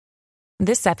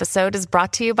This episode is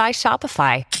brought to you by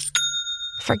Shopify.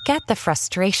 Forget the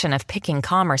frustration of picking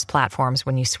commerce platforms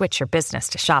when you switch your business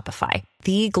to Shopify,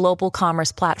 the global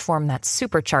commerce platform that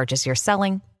supercharges your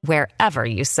selling wherever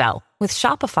you sell. With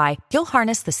Shopify, you'll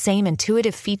harness the same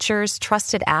intuitive features,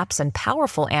 trusted apps, and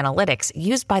powerful analytics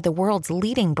used by the world's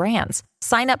leading brands.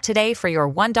 Sign up today for your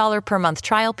 $1 per month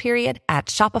trial period at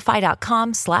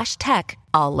shopify.com/tech,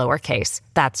 all lowercase.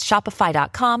 That's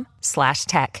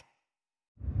shopify.com/tech.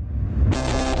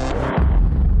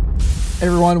 Hey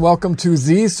everyone, welcome to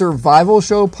the Survival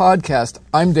Show podcast.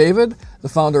 I'm David, the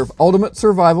founder of Ultimate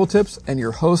Survival Tips and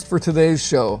your host for today's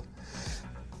show.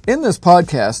 In this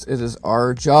podcast, it is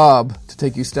our job to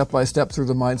take you step by step through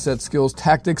the mindset, skills,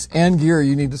 tactics, and gear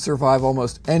you need to survive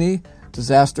almost any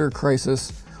disaster,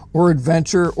 crisis, or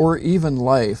adventure, or even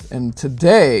life. And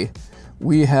today,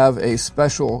 we have a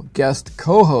special guest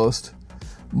co-host,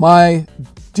 my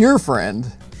dear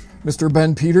friend, Mr.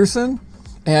 Ben Petersen.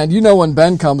 And you know when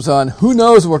Ben comes on, who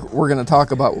knows what we're going to talk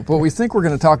about, but we think we're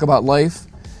going to talk about life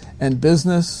and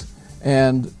business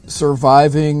and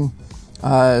surviving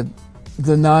the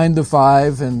 9 to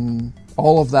 5 and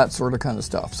all of that sort of kind of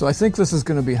stuff. So I think this is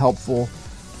going to be helpful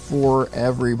for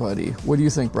everybody. What do you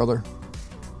think, brother?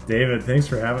 David, thanks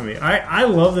for having me. I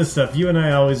love this stuff. You and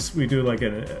I we do like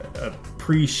a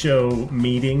pre-show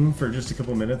meeting for just a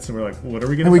couple minutes, and we're like, what are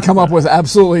we going to And we come up with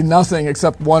absolutely nothing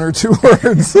except one or two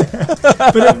words.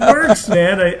 But it works,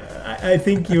 man. I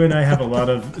think you and I have a lot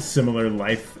of similar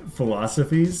life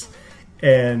philosophies,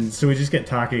 and so we just get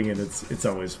talking, and it's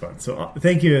always fun. So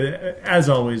thank you, as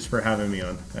always, for having me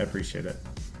on. I appreciate it.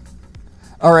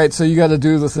 All right, so you got to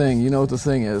do the thing. You know what the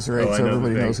thing is, right? Oh, so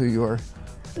everybody knows who you are.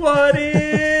 What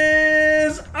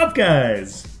is up,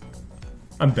 guys?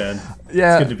 I'm Ben.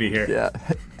 Yeah, it's good to be here. Yeah,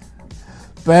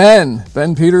 Ben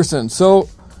Petersen. So,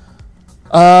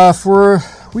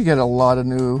 we get a lot of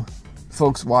new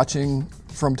folks watching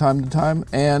from time to time,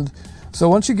 and so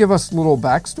why don't you give us a little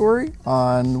backstory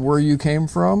on where you came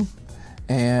from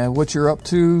and what you're up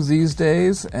to these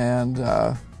days, and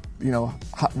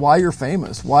why you're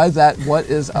famous, why that "what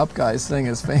is up, guys" thing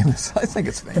is famous. I think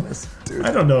it's famous, dude.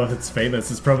 I don't know if it's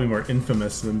famous. It's probably more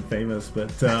infamous than famous,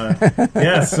 but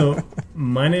yeah. So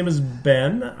my name is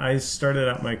Ben. I started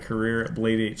out my career at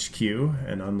Blade HQ,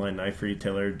 an online knife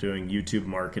retailer, doing YouTube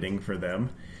marketing for them.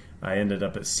 I ended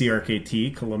up at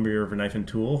CRKT, Columbia River Knife and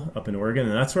Tool, up in Oregon,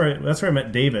 and that's where I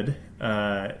met David.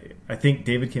 I think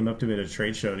David came up to me at a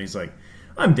trade show, and he's like,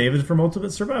 "I'm David from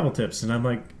Ultimate Survival Tips," and I'm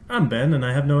like, "I'm Ben, and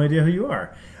I have no idea who you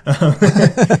are."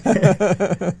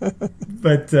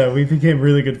 But we became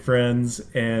really good friends,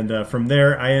 and from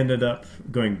there, I ended up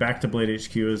going back to Blade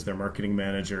HQ as their marketing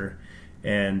manager,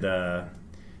 and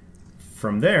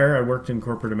from there, I worked in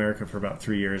corporate America for about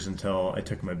 3 years until I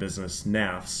took my business,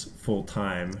 NAFS,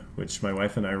 full-time, which my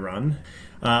wife and I run.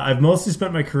 I've mostly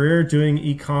spent my career doing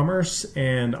e-commerce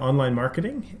and online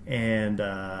marketing, and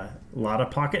a lot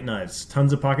of pocket knives,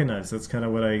 tons of pocket knives. That's kind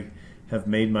of what I have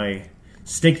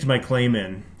staked my claim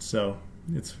in. So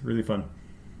it's really fun.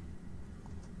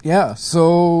 Yeah.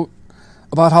 So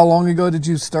about how long ago did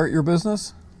you start your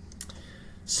business?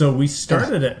 So we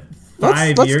started it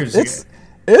 5 years ago.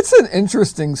 It's an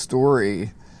interesting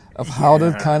story of how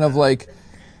to kind of like,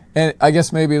 and I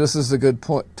guess maybe this is a good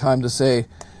time to say,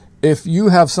 if you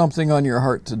have something on your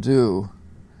heart to do,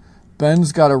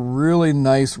 Ben's got a really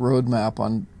nice roadmap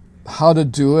on how to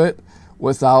do it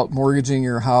without mortgaging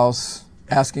your house,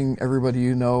 asking everybody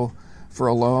you know for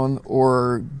a loan,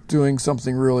 or doing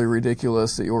something really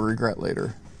ridiculous that you'll regret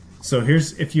later. So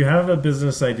if you have a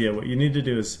business idea, what you need to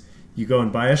do is you go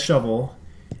and buy a shovel,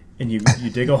 and you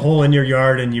dig a hole in your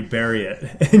yard and you bury it,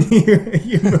 and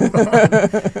you move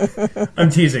on.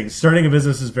 I'm teasing. Starting a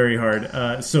business is very hard.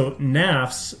 So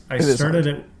NAFS, I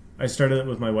started it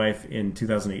with my wife in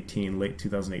 2018, late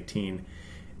 2018,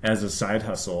 as a side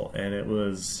hustle, and it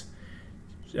was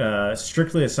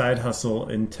strictly a side hustle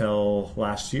until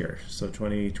last year, so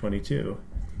 2022,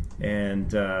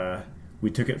 and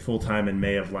we took it full time in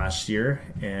May of last year,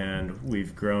 and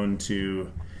we've grown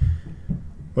to.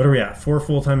 What are we at? 4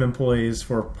 full-time employees,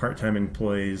 4 part-time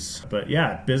employees. But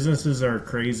yeah, businesses are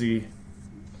crazy.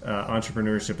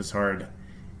 Entrepreneurship is hard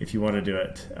if you want to do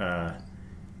it.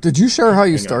 Did you share how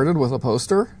you started with a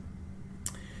poster?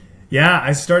 Yeah,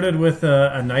 I started with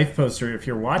a knife poster. If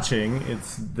you're watching,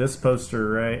 it's this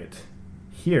poster right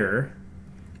here.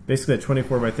 Basically a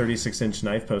 24 by 36 inch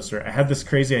knife poster. I had this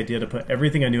crazy idea to put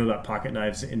everything I knew about pocket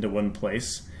knives into one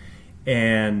place.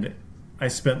 And I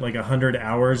spent like 100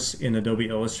 hours in Adobe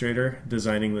Illustrator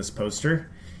designing this poster.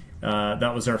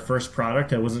 That was our first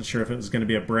product. I wasn't sure if it was going to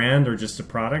be a brand or just a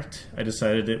product. I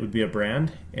decided it would be a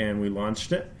brand, and we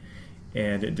launched it.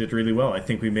 and it did really well. I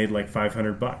think we made like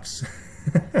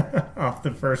 $500 off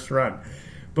the first run.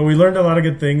 But we learned a lot of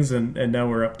good things, and now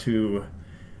we're up to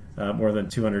more than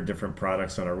 200 different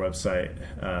products on our website.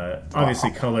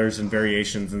 Obviously, colors and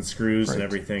variations and screws and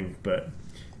everything. But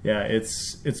yeah,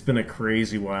 it's been a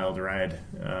crazy wild ride.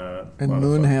 And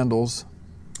moon handles.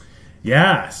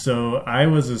 Yeah, so I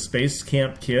was a space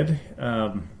camp kid.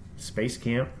 Space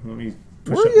camp. Let me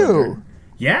push Were up you? my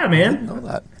Yeah,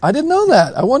 man. I didn't know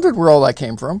that. I wondered where all that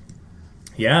came from.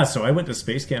 Yeah, so I went to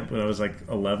space camp when I was like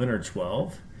 11 or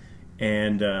 12.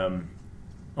 And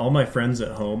all my friends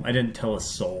at home, I didn't tell a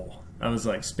soul. I was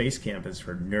like, space camp is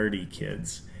for nerdy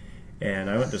kids. And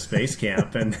I went to space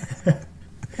camp, and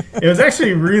it was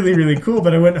actually really, really cool.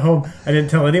 But I went home. I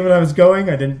didn't tell anyone I was going.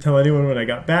 I didn't tell anyone when I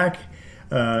got back,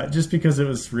 just because it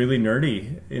was really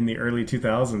nerdy in the early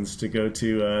 2000s to go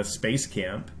to space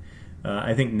camp.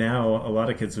 I think now a lot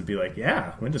of kids would be like,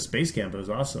 yeah, went to space camp. It was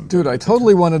awesome. Dude, I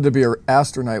totally wanted to be an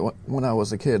astronaut when I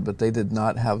was a kid, but they did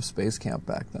not have space camp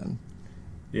back then.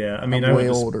 Yeah, I mean, I'm way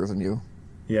older than you.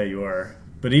 Yeah, you are.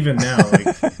 But even now,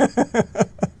 like,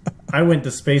 I went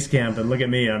to space camp, and look at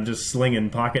me, I'm just slinging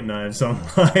pocket knives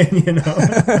online,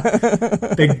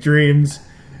 Big dreams.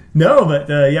 No, but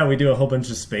yeah, we do a whole bunch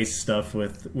of space stuff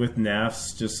with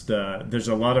NAFs. Just there's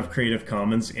a lot of Creative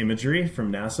Commons imagery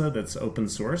from NASA that's open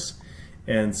source,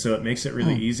 and so it makes it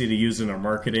really easy to use in our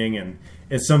marketing, and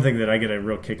it's something that I get a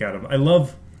real kick out of. I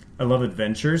love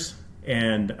adventures,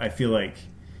 and I feel like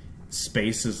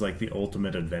space is like the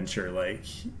ultimate adventure. Like,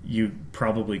 you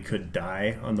probably could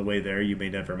die on the way there. You may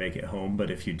never make it home,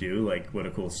 but if you do, like, what a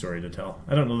cool story to tell.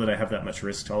 I don't know that I have that much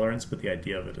risk tolerance, but the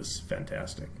idea of it is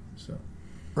fantastic. So.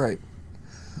 Right.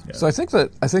 Yeah. So I think the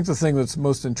thing that's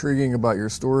most intriguing about your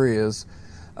story is,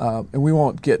 and we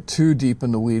won't get too deep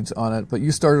in the weeds on it, but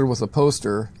you started with a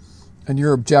poster, and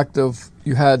your objective,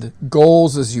 you had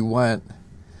goals as you went,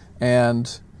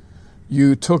 and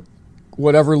you took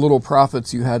whatever little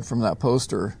profits you had from that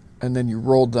poster, and then you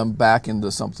rolled them back into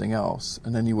something else,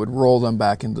 and then you would roll them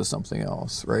back into something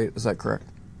else, right? Is that correct?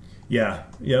 Yeah,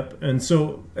 yep. And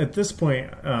so at this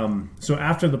point, so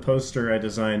after the poster, I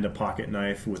designed a pocket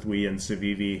knife with Wii and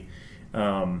Civivi,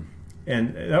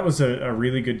 and that was a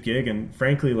really good gig. And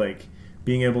frankly, like,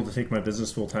 being able to take my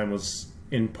business full time was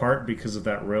in part because of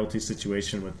that royalty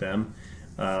situation with them,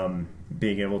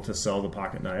 being able to sell the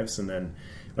pocket knives, and then,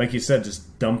 like you said,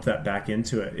 just dump that back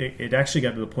into it. It actually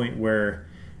got to the point where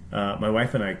my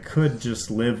wife and I could just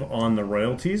live on the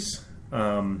royalties.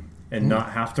 And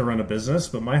not have to run a business.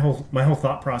 But my whole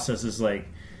thought process is like,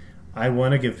 I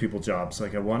want to give people jobs.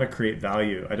 Like, I want to create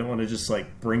value. I don't want to just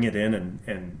like bring it in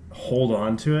and hold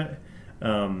on to it.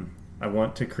 I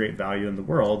want to create value in the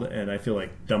world, and I feel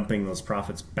like dumping those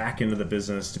profits back into the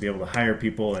business to be able to hire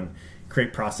people and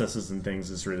create processes and things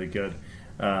is really good.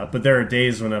 But there are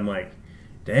days when I'm like,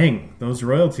 dang, those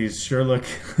royalties sure look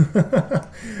that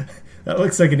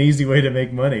looks like an easy way to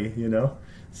make money,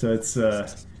 So it's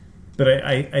but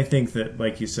I think that,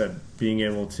 like you said, being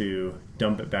able to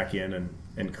dump it back in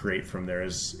and create from there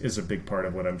is a big part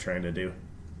of what I'm trying to do.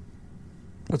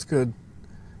 That's good.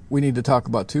 We need to talk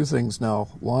about two things now.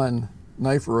 One,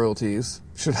 knife royalties.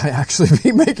 Should I actually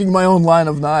be making my own line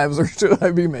of knives, or should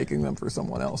I be making them for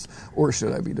someone else? Or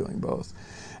should I be doing both?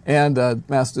 And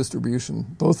mass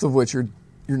distribution, both of which you're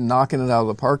knocking it out of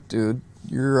the park, dude.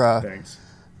 Thanks.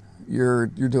 You're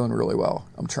doing really well.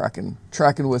 I'm tracking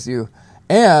with you.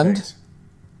 And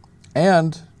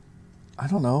I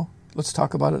don't know. Let's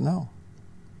talk about it now.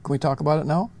 Can we talk about it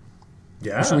now?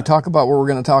 Yeah. Or should we talk about what we're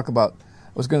going to talk about?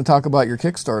 I was going to talk about your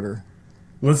Kickstarter.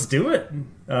 Let's do it.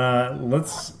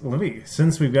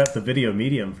 Since we've got the video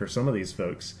medium for some of these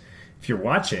folks, if you're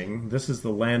watching, this is the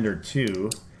Lander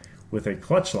 2 with a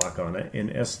clutch lock on it in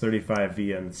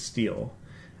S35VN steel.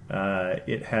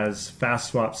 It has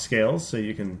fast swap scales, so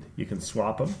you can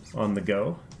swap them on the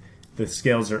go. The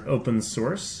scales are open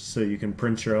source, so you can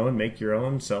print your own, make your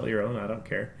own, sell your own. I don't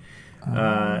care.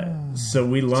 So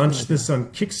we launched this on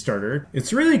Kickstarter.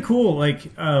 It's really cool.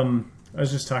 Like, I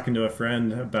was just talking to a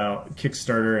friend about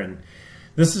Kickstarter, and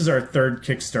this is our third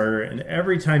Kickstarter. And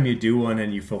every time you do one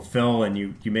and you fulfill and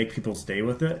you make people's day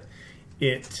with it,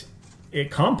 it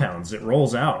compounds. It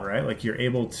rolls out, right? Like, you're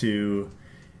able to,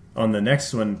 on the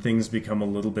next one, things become a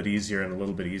little bit easier and a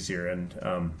little bit easier.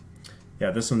 And yeah,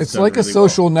 this one's it's like really a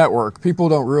social network. People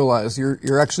don't realize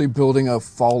you're actually building a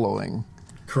following.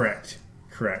 Correct.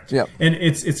 Yep. And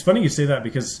it's funny you say that,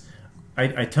 because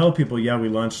I tell people, yeah, we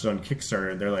launched it on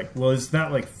Kickstarter, and they're like, well, is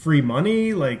that like free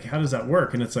money? Like, how does that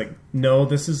work? And it's like, no,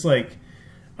 this is like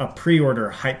a pre-order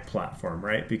hype platform,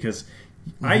 right? Because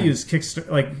I use Kickstarter,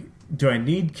 like, do I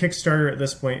need Kickstarter at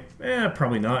this point?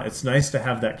 Probably not. It's nice to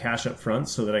have that cash up front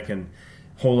so that I can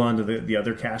hold on to the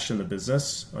other cash in the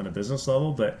business on a business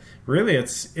level. But really,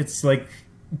 it's like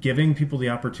giving people the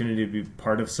opportunity to be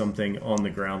part of something on the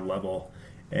ground level.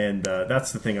 And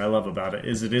that's the thing I love about it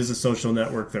is a social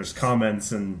network. There's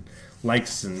comments and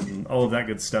likes and all of that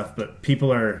good stuff, but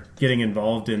people are getting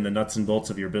involved in the nuts and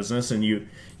bolts of your business, and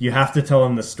you have to tell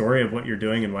them the story of what you're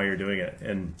doing and why you're doing it.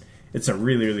 And it's a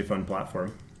really, really fun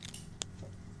platform.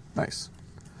 Nice.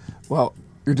 Well,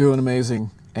 you're doing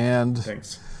amazing. And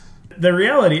thanks. The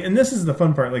reality, and this is the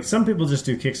fun part, like some people just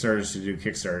do Kickstarters to do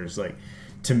Kickstarters. Like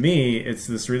to me, it's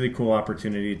this really cool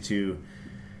opportunity to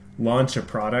launch a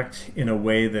product in a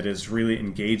way that is really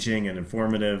engaging and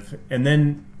informative. And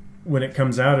then when it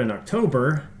comes out in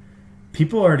October,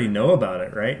 people already know about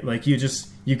it, right? Like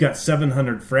you've got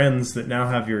 700 friends that now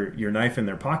have your knife in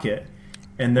their pocket,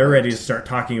 and they're ready to start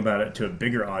talking about it to a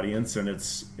bigger audience, and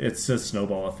it's a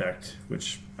snowball effect,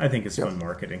 which I think is fun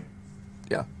marketing.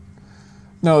 Yeah.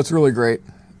 No, it's really great.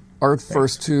 Our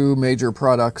first two major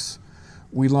products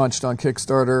we launched on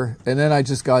Kickstarter, and then I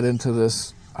just got into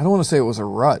this, I don't want to say it was a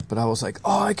rut, but I was like,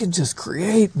 oh, I can just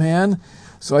create, man.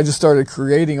 So I just started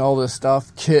creating all this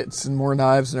stuff, kits and more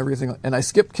knives and everything. And I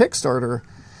skipped Kickstarter.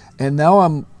 And now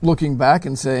I'm looking back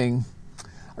and saying,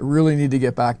 I really need to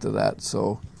get back to that.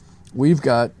 So I've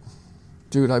got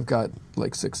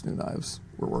like 6 new knives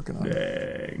we're working on.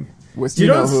 Dang. With you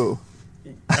know who.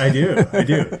 I do.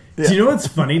 Yeah. Do you know what's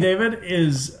funny, David,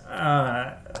 is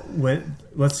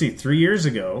let's see, 3 years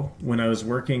ago when I was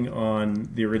working on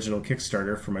the original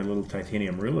Kickstarter for my little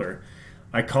titanium ruler,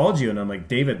 I called you and I'm like,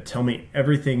 David, tell me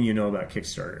everything you know about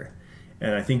Kickstarter.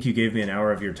 And I think you gave me an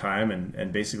hour of your time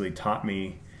and basically taught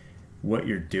me what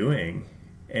you're doing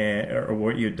or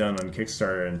what you'd done on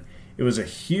Kickstarter. And it was a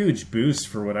huge boost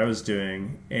for what I was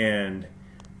doing. And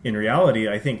in reality,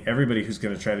 I think everybody who's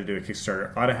going to try to do a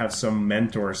Kickstarter ought to have some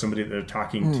mentor, somebody that they're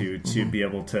talking to be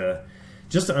able to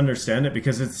just to understand it,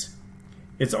 because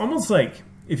it's almost like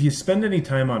if you spend any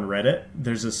time on Reddit,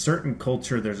 there's a certain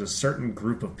culture, there's a certain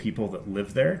group of people that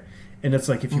live there. And it's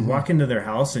like if you walk into their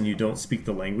house and you don't speak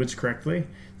the language correctly,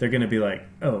 they're going to be like,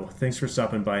 oh, thanks for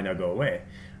stopping by, now go away.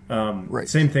 Right.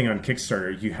 Same thing on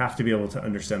Kickstarter. You have to be able to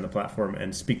understand the platform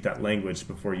and speak that language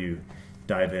before you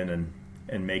dive in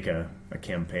and make a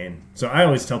campaign. So I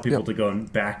always tell people to go and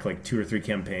back like 2 or 3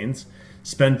 campaigns,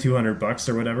 spend $200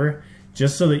 or whatever,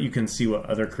 just so that you can see what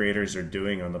other creators are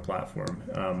doing on the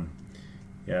platform.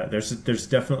 There's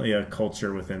definitely a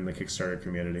culture within the Kickstarter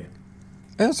community.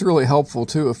 And it's really helpful,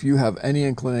 too, if you have any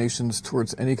inclinations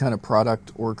towards any kind of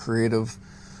product or creative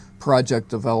project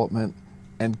development.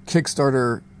 And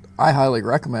Kickstarter, I highly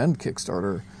recommend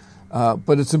Kickstarter,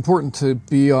 but it's important to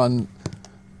be on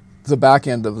the back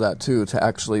end of that, too, to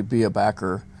actually be a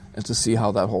backer and to see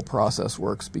how that whole process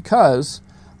works. Because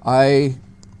I've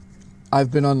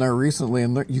been on there recently,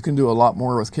 and you can do a lot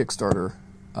more with Kickstarter.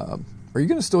 Are you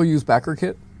going to still use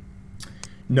BackerKit?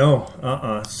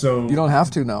 No, So you don't have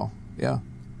to now. Yeah.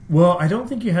 Well, I don't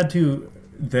think you had to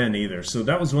then either. So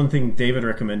that was one thing David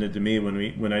recommended to me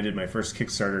when I did my first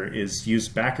Kickstarter is use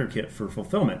BackerKit for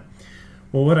fulfillment.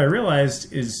 Well, what I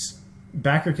realized is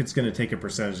BackerKit's going to take a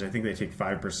percentage. I think they take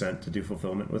 5% to do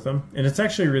fulfillment with them, and it's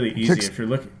actually really easy if you're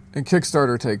looking. And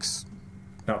Kickstarter takes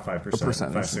about 5%,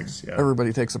 5-6. Yeah.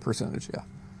 Everybody takes a percentage. Yeah.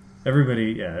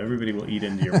 Everybody will eat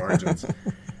into your margins.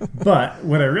 But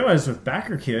what I realized with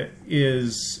BackerKit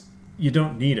is you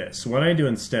don't need it. So what I do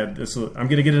instead, I'm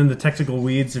going to get into the technical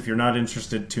weeds. If you're not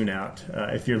interested, tune out.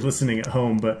 If you're listening at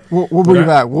home, but we'll be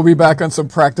back. We'll be back on some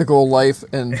practical life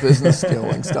and business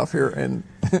scaling stuff here in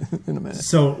a minute.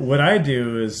 So what I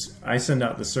do is I send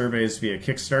out the surveys via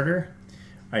Kickstarter.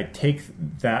 I take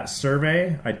that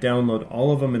survey, I download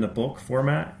all of them in a bulk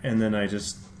format, and then I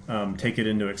just take it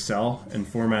into Excel and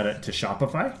format it to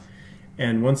Shopify.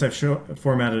 And once I've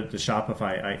formatted it to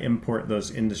Shopify, I import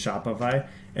those into Shopify,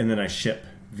 and then I ship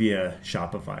via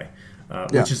Shopify,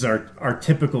 which is our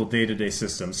typical day-to-day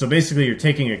system. So basically, you're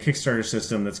taking a Kickstarter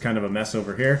system that's kind of a mess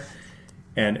over here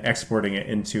and exporting it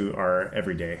into our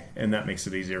everyday, and that makes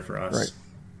it easier for us. Right.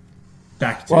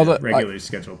 Back to regularly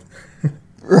scheduled.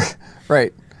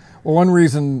 Right. Well, one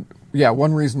reason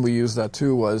we used that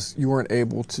too was you weren't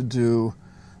able to do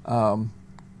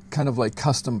kind of like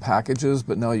custom packages,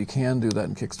 but now you can do that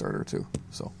in Kickstarter too.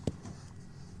 So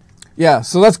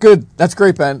so that's good. That's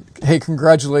great, Ben. Hey,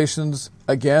 congratulations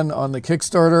again on the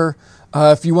Kickstarter.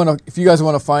 If you guys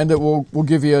want to find it, we'll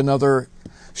give you another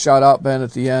shout out, Ben,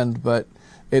 at the end. But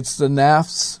it's the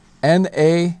NAFS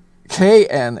NAKNAFS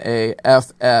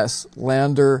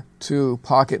Lander 2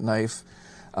 pocket knife.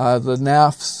 The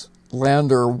NAFS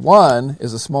Lander 1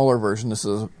 is a smaller version. This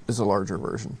is a larger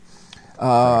version.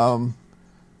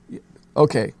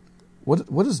 Okay. What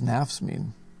does NAFS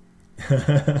mean?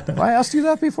 Have I asked you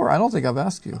that before? I don't think I've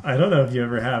asked you. I don't know if you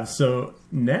ever have. So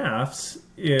NAFS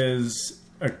is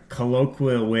a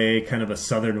colloquial way, kind of a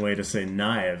southern way to say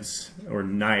knives or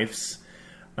knifes.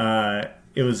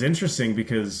 It was interesting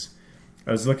because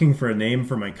I was looking for a name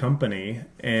for my company,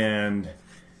 and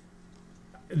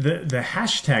the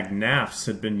hashtag NAFS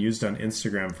had been used on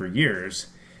Instagram for years.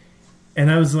 And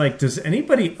I was like, does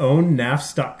anybody own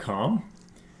nafs.com?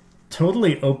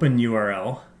 Totally open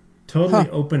URL, totally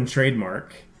open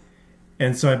trademark.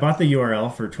 And so I bought the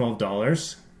URL for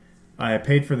 $12. I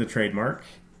paid for the trademark.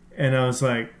 And I was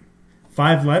like,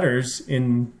 5 letters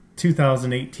in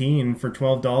 2018 for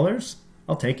 $12?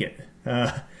 I'll take it.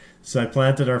 So I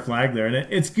planted our flag there. And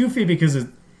it's goofy because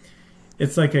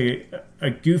it's like a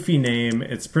goofy name.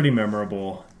 It's pretty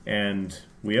memorable. And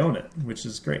we own it, which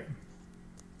is great.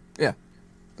 Yeah,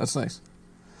 that's nice.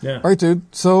 Yeah. All right, dude.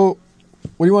 So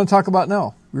what do you want to talk about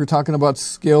now? We were talking about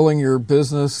scaling your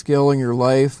business, scaling your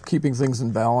life, keeping things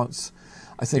in balance.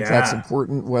 I think that's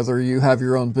important, whether you have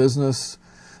your own business,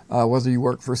 whether you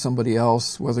work for somebody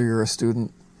else, whether you're a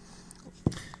student.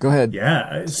 Go ahead.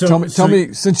 Yeah. Tell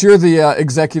me, since you're the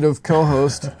executive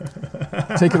co-host,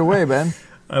 take it away, Ben.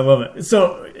 I love it.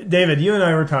 So, David, you and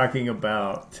I were talking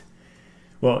about,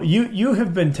 well, you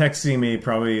have been texting me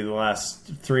probably the last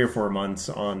 3 or 4 months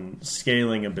on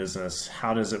scaling a business.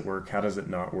 How does it work? How does it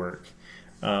not work?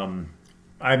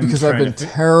 Because I've been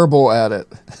terrible at it.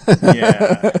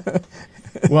 Yeah.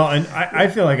 Well, and I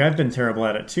feel like I've been terrible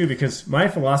at it too, because my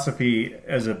philosophy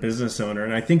as a business owner,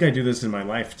 and I think I do this in my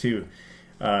life too,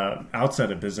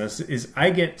 outside of business, is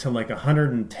I get to like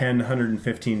 110,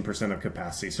 115% of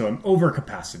capacity. So I'm over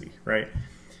capacity, right?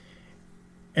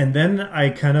 And then I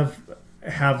kind of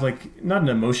have like, not an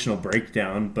emotional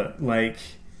breakdown, but like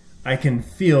I can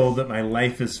feel that my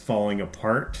life is falling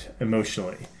apart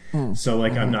emotionally. So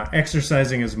like I'm not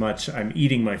exercising as much. I'm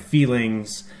eating my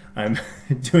feelings. I'm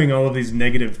doing all of these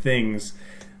negative things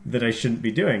that I shouldn't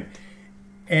be doing.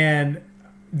 And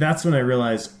that's when I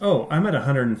realized, oh, I'm at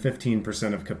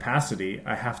 115% of capacity.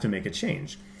 I have to make a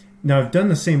change. Now I've done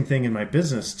the same thing in my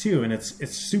business too. And it's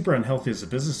super unhealthy as a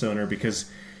business owner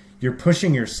because you're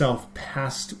pushing yourself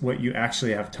past what you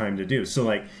actually have time to do. So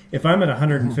like if I'm at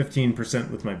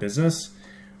 115% with my business,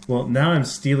 well, now I'm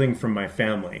stealing from my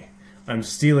family. I'm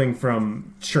stealing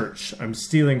from church. I'm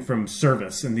stealing from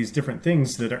service and these different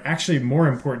things that are actually more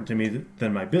important to me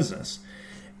than my business.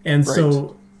 And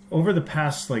so over the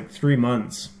past like 3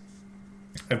 months,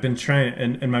 I've been trying,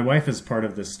 and my wife is part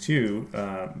of this too,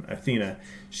 Athena.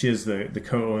 She is the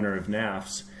co-owner of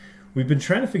NAFS. We've been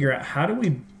trying to figure out, how do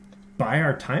we buy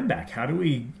our time back? How do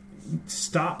we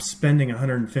stop spending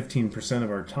 115%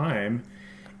 of our time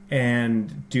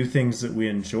and do things that we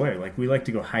enjoy? Like we like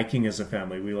to go hiking as a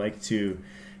family. We like to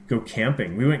go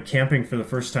camping. We went camping for the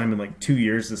first time in like 2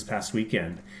 years this past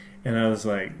weekend. And I was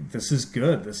like, this is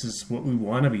good. This is what we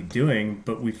want to be doing,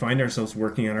 but we find ourselves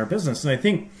working on our business. And I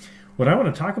think what I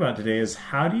want to talk about today is,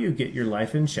 how do you get your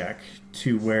life in check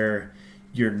to where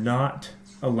you're not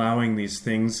allowing these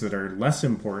things that are less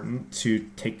important to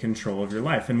take control of your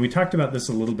life? And we talked about this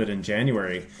a little bit in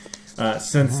January.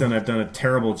 Since then, I've done a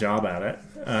terrible job at it.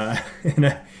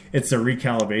 And it's a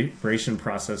recalibration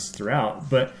process throughout.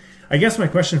 But I guess my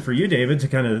question for you, David, to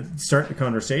kind of start the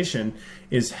conversation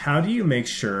is, how do you make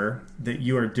sure that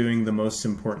you are doing the most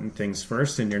important things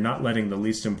first and you're not letting the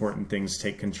least important things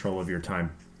take control of your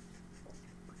time?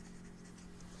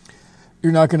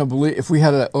 You're not going to believe, if we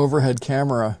had an overhead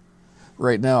camera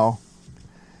right now,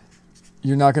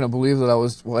 you're not going to believe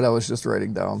that what I was just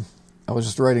writing down. I was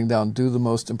just writing down, do the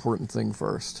most important thing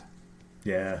first.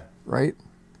 Yeah. Right?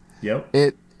 Yep.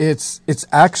 It's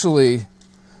actually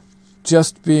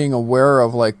just being aware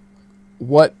of like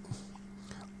what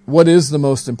is the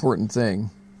most important thing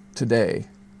today.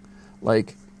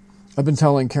 Like I've been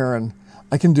telling Karen,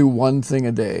 I can do one thing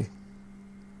a day.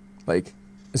 Like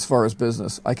as far as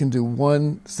business, I can do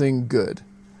one thing good.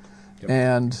 Yep.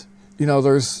 And you know,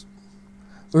 there's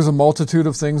a multitude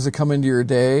of things that come into your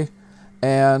day,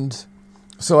 and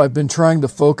so I've been trying to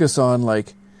focus on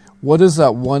like, what is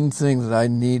that one thing that I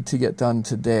need to get done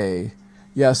today?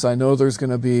 Yes, I know there's going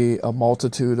to be a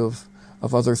multitude of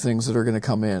other things that are going to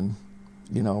come in.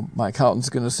 You know, my accountant's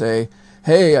going to say,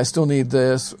 hey, I still need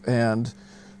this. And,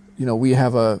 you know, we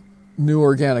have a new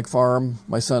organic farm.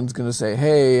 My son's going to say,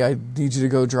 hey, I need you to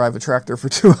go drive a tractor for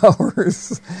 2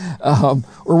 hours,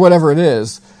 or whatever it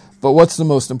is. But what's the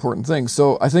most important thing?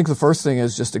 So I think the first thing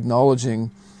is just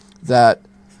acknowledging that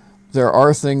there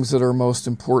are things that are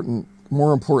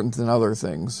more important than other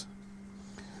things.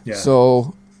 Yeah.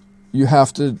 So you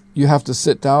have to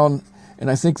sit down, and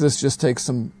I think this just takes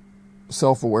some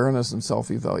self-awareness and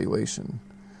self-evaluation.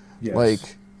 Yes.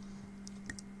 Like,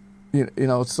 you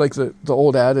know, it's like the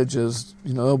old adage is,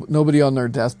 you know, nobody on their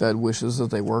deathbed wishes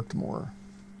that they worked more.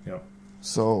 Yep.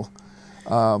 So,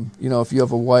 you know, if you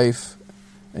have a wife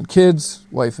and kids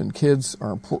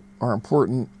are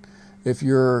important. If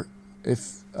you're a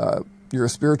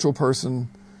spiritual person,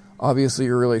 obviously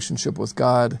your relationship with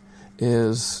God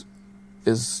is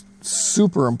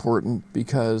super important,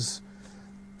 because,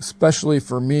 especially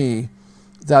for me,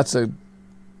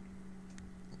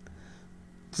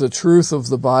 the truth of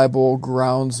the Bible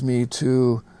grounds me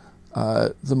to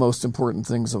the most important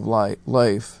things of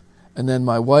life. And then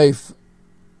my wife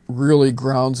really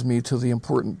grounds me to the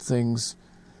important things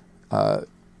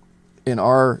in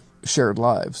our shared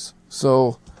lives.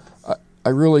 So I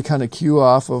really kind of cue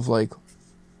off of like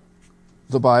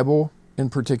the Bible in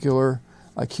particular.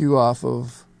 I cue off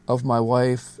of my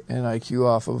wife, and I cue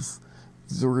off of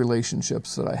the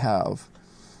relationships that I have.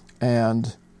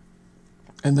 And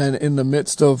then in the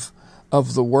midst of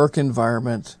the work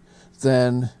environment,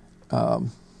 then I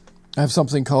have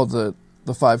something called the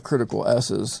 5 critical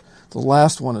S's. The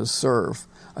last one is serve.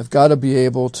 I've got to be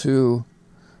able to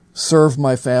serve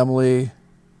my family,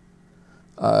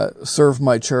 serve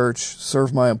my church,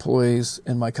 serve my employees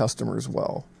and my customers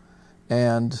well.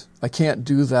 And I can't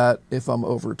do that if I'm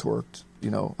overtorqued,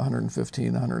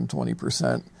 115,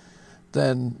 120%.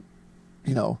 Then,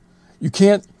 you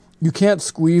can't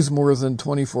squeeze more than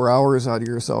 24 hours out of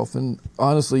yourself. And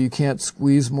honestly, you can't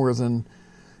squeeze more than,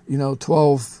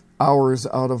 12 hours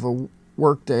out of a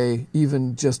workday,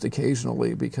 even just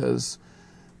occasionally, because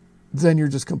then you're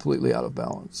just completely out of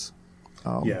balance.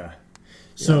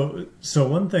 So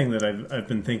one thing that I've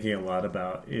been thinking a lot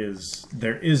about is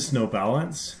there is no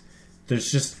balance.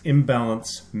 There's just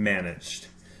imbalance managed.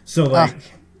 So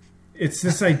it's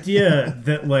this idea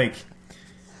that like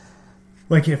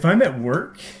if I'm at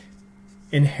work,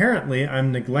 inherently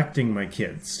I'm neglecting my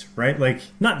kids, right? Like,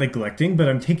 not neglecting, but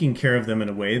I'm taking care of them in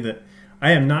a way that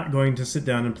I am not going to sit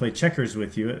down and play checkers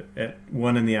with you at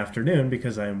 1 p.m.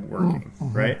 because I am working,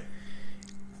 right?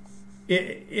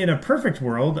 In a perfect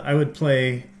world, I would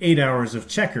play 8 hours of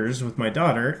checkers with my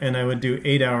daughter, and I would do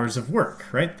 8 hours of work,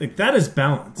 right? Like, that is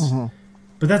balance.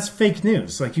 But that's fake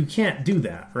news. Like, you can't do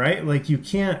that, right? Like, you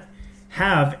can't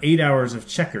have 8 hours of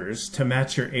checkers to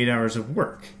match your 8 hours of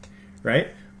work, right?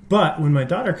 But when my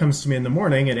daughter comes to me in the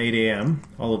morning at 8 a.m.,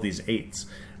 all of these 8s,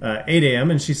 8 a.m.,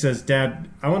 and she says, "Dad,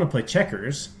 I want to play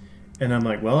checkers." And I'm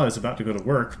like, well, I was about to go to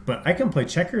work, but I can play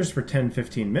checkers for 10,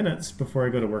 15 minutes before I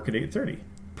go to work at 8:30.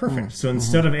 Perfect. So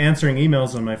instead of answering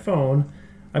emails on my phone,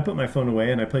 I put my phone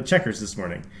away and I played checkers this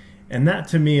morning. And that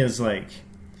to me is like,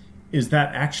 is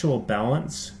that actual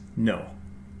balance? No.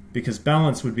 Because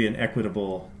balance would be an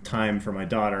equitable time for my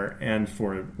daughter and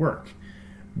for work.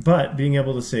 But being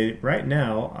able to say, right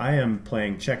now, I am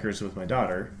playing checkers with my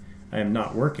daughter, I am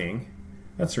not working,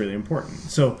 that's really important.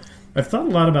 So I've thought a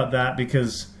lot about that,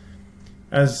 because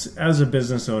as a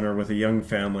business owner with a young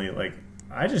family, like,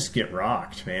 I just get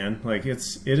rocked, man. Like,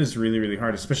 it is really, really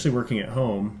hard, especially working at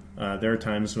home. There are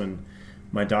times when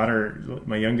my daughter,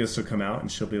 my youngest, will come out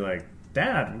and she'll be like,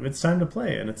 "Dad, it's time to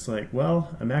play." And it's like,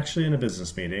 well, I'm actually in a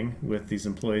business meeting with these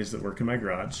employees that work in my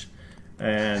garage,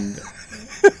 and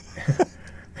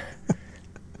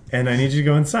and I need you to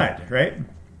go inside, right?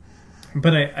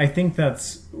 But I think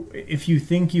that's, if you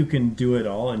think you can do it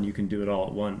all and you can do it all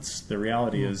at once, the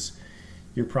reality is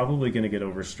you're probably going to get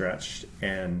overstretched,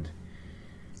 and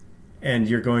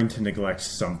you're going to neglect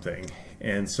something.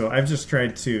 And so I've just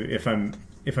tried to, if I'm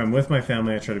with my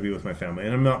family, I try to be with my family,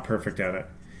 and I'm not perfect at it.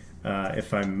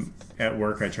 If I'm at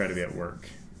work, I try to be at work.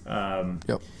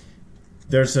 Yep.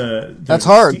 That's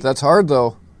hard. That's hard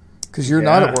though, because you're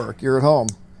not at work. You're at home.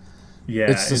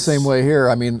 Yeah, it's the same way here.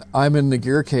 I mean, I'm in the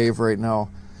gear cave right now,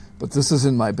 but this is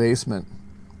in my basement,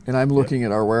 and I'm looking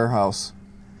at our warehouse,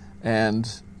 and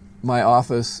my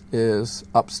office is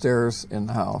upstairs in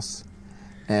the house,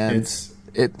 and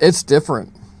it's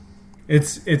different.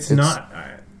 It's not.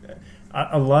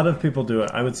 A lot of people do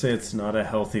it. I would say it's not a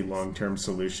healthy long-term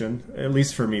solution, at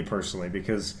least for me personally,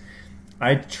 because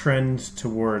I trend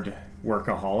toward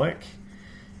workaholic,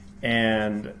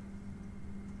 and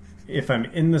if I'm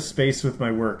in the space with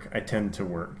my work, I tend to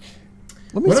work.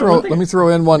 Let me throw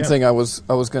in one thing I was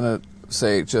going to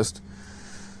say. Just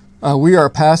we are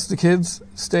past the kids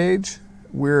stage.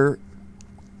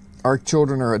 Our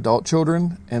children are adult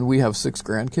children, and we have 6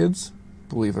 grandkids.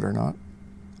 Believe it or not,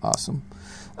 awesome.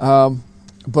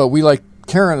 But we, like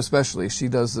Karen especially, she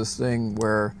does this thing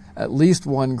where at least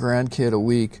one grandkid a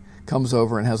week comes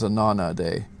over and has a Nana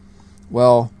day,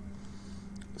 Well,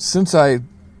 since I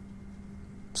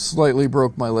slightly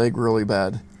broke my leg really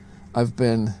bad,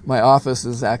 my office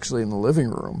is actually in the living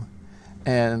room,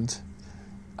 and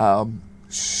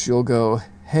she'll go,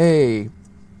 "Hey,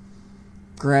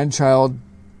 grandchild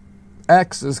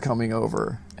X is coming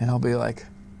over," and I'll be like,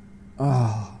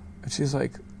 "Oh," and she's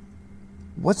like,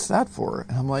 "What's that for?"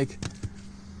 And I'm like,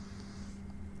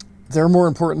 "They're more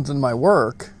important than my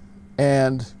work,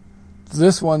 and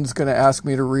this one's going to ask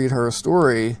me to read her a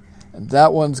story, and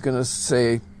that one's going to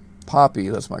say, Poppy,"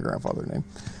 that's my grandfather's name,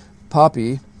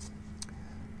 "Poppy,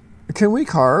 can we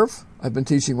carve?" I've been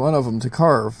teaching one of them to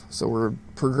carve, so we're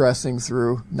progressing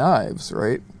through knives,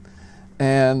 right?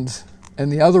 And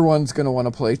the other one's going to want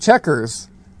to play checkers,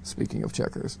 speaking of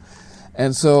checkers.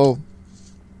 And so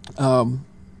my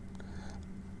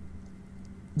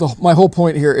whole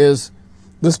point here is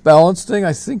this balance thing.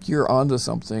 I think you're onto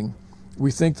something.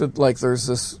 We think that like there's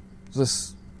this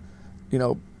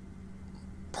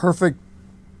perfect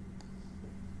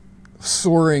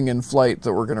soaring in flight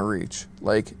that we're going to reach.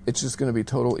 Like it's just going to be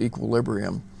total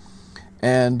equilibrium.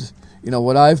 And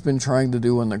what I've been trying to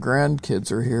do when the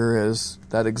grandkids are here is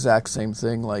that exact same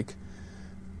thing. Like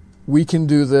we can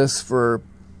do this for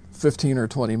 15 or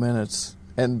 20 minutes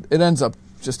and it ends up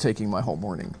just taking my whole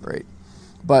morning, right?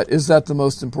 But is that the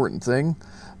most important thing?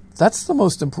 That's the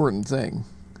most important thing.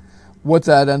 What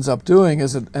that ends up doing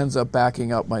is it ends up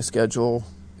backing up my schedule.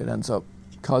 It ends up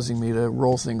causing me to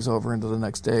roll things over into the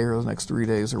next day or the next 3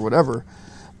 days or whatever.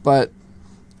 But,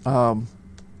 I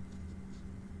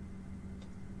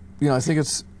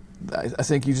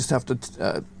think you just have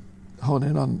to hone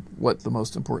in on what the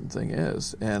most important thing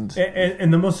is. And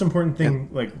the most important thing,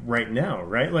 like right now,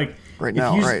 right? Like right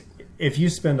now, right. If you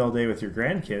spend all day with your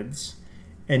grandkids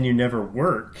and you never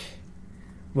work,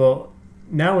 well,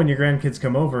 now when your grandkids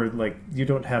come over, like you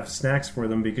don't have snacks for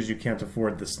them because you can't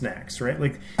afford the snacks, right?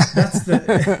 Like that's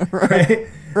the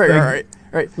right.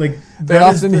 Like they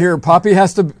often hear Poppy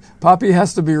has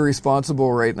to be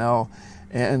responsible right now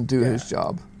and do his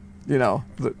job. They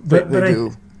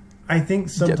do. I think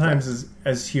sometimes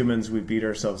as humans we beat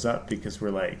ourselves up because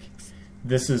we're like,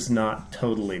 this is not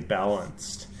totally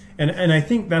balanced, and I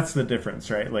think that's the difference,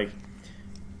 right? Like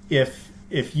if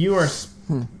you are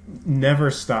never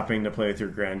stopping to play with your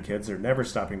grandkids or never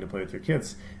stopping to play with your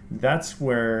kids, that's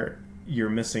where you're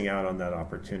missing out on that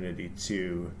opportunity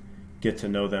to get to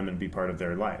know them and be part of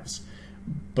their lives.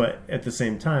 But at the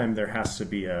same time, there has to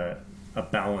be a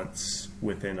balance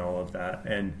within all of that.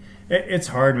 And it's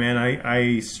hard, man.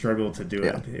 I struggle to do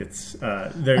it. It's I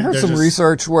heard some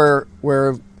research where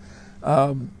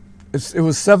it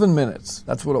was 7 minutes.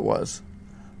 That's what it was.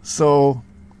 So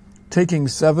taking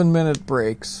 7-minute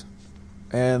breaks,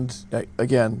 and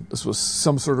again, this was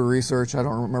some sort of research. I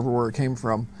don't remember where it came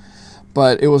from,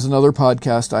 but it was another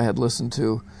podcast I had listened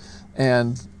to,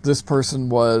 and this person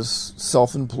was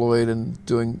self-employed and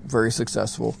doing very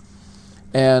successful.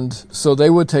 And so they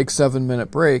would take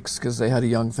 7-minute breaks because they had a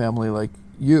young family like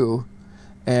you,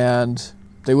 and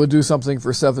they would do something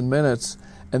for 7 minutes,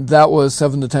 and that was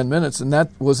 7 to 10 minutes, and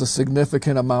that was a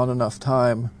significant amount enough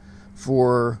time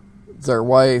for their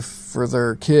wife, for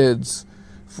their kids,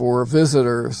 for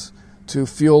visitors to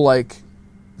feel like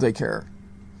they care.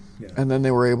 Yeah. And then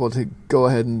they were able to go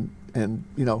ahead and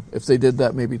if they did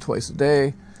that maybe twice a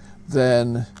day,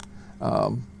 then I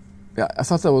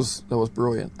thought that was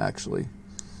brilliant, actually.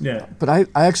 Yeah. But I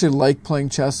actually like playing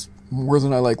chess more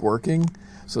than I like working.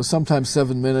 So sometimes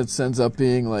 7 minutes ends up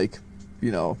being like,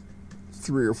 3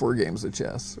 or 4 games of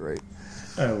chess, right?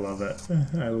 I love it.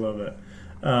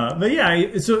 But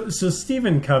yeah, so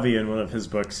Stephen Covey, in one of his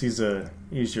books, he's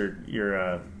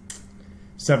your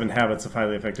 7 Habits of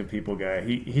Highly Effective People guy.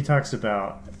 He talks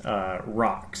about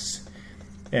rocks,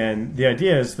 and the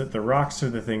idea is that the rocks are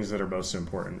the things that are most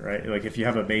important, right? Like if you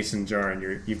have a mason jar and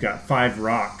you've got 5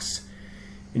 rocks,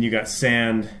 and you got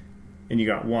sand, and you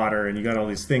got water, and you got all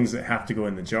these things that have to go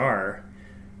in the jar.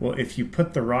 Well, if you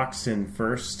put the rocks in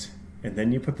first, and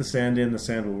then you put the sand in, the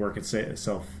sand will work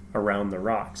itself around the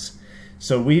rocks.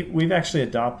 So we've actually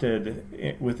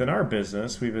adopted, within our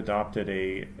business, we've adopted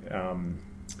a,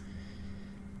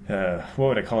 what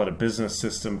would I call it, a business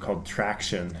system called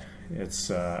Traction. It's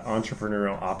an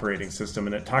entrepreneurial operating system,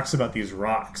 and it talks about these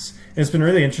rocks. And it's been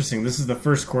really interesting. This is the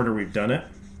first quarter we've done it.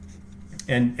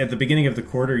 And at the beginning of the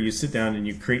quarter, you sit down and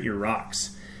you create your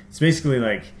rocks. It's basically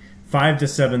like 5 to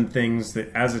 7 things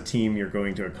that as a team you're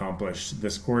going to accomplish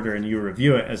this quarter, and you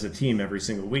review it as a team every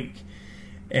single week.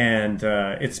 And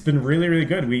it's been really, really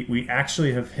good. We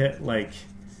actually have hit like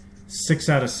 6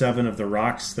 out of 7 of the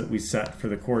rocks that we set for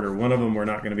the quarter. One of them we're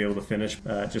not going to be able to finish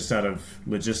just out of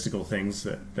logistical things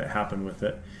that happen with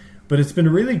it. But it's been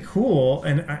really cool,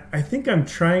 and I think I'm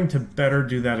trying to better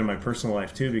do that in my personal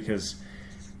life too, because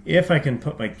if I can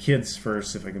put my kids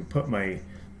first, if I can put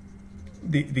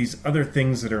these other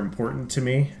things that are important to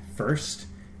me first,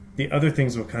 the other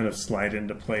things will kind of slide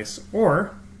into place,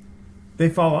 or they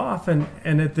fall off. And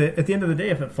at the end of the day,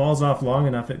 if it falls off long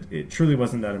enough, it truly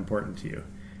wasn't that important to you.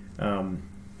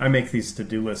 I make these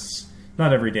to-do lists,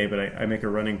 not every day, but I make a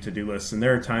running to-do list. And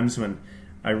there are times when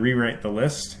I rewrite the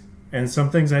list, and some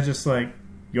things I just like,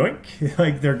 yoink,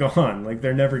 like they're gone, like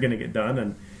they're never going to get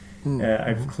done. And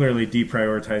I've clearly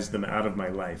deprioritized them out of my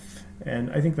life.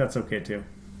 And I think that's okay too.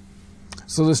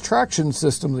 So this traction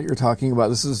system that you're talking about,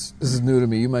 this is new to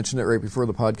me. You mentioned it right before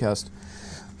the podcast.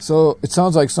 So it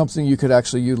sounds like something you could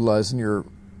actually utilize in your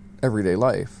everyday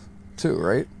life too,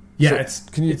 right? Yeah. So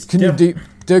can you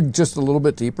dig just a little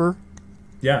bit deeper?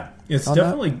 Yeah, it's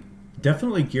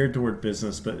definitely geared toward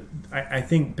business, but I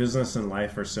think business and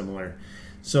life are similar.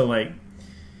 So like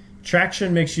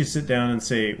traction makes you sit down and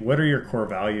say, what are your core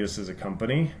values as a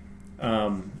company?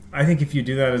 I think if you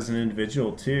do that as an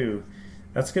individual too,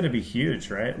 that's going to be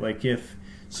huge, right? Like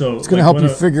it's going to help you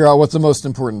figure out what the most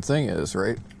important thing is,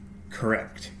 right?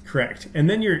 Correct. And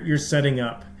then you're setting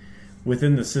up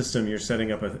within the system. You're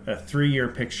setting up a 3-year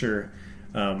picture,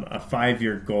 a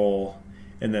 5-year goal,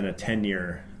 and then a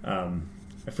 10-year.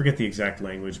 I forget the exact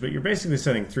language, but you're basically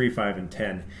setting 3, 5, and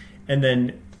 10. And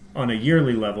then on a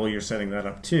yearly level, you're setting that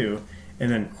up too. And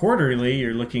then quarterly,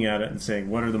 you're looking at it and saying,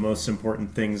 what are the most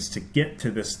important things to get to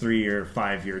this 3-year,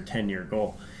 5-year, 10-year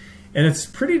goal? And it's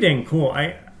pretty dang cool.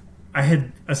 I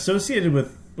had associated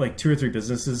with like 2 or 3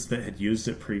 businesses that had used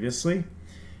it previously.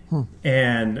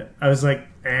 And I was like,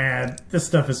 this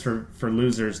stuff is for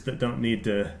losers that don't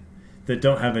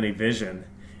have any vision.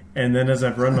 And then as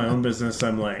I've run my own business,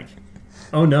 I'm like,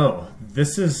 oh no,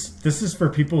 this is for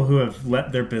people who have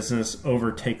let their business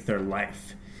overtake their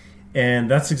life.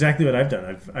 And that's exactly what I've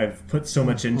done. I've put so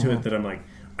much into it that I'm like,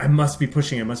 I must be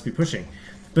pushing.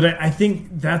 But I think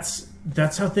that's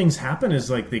how things happen,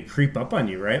 is like they creep up on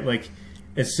you, right? Like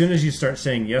as soon as you start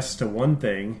saying yes to one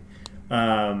thing,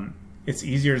 it's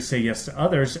easier to say yes to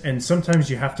others. And sometimes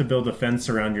you have to build a fence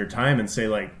around your time and say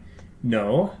like,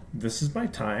 no, this is my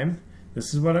time.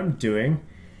 This is what I'm doing.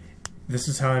 This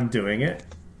is how I'm doing it.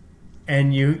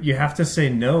 And you have to say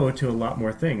no to a lot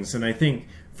more things. And I think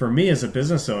for me as a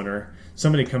business owner,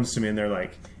 somebody comes to me and they're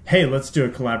like, hey, let's do a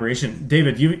collaboration.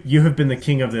 David, you have been the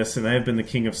king of this, and I have been the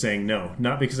king of saying no.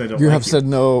 Not because I don't like you. You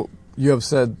have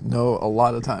said no a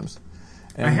lot of times.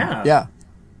 And, I have. Yeah.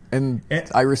 And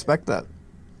I respect that.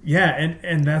 Yeah,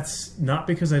 and that's not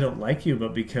because I don't like you,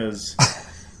 but because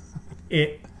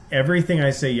everything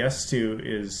I say yes to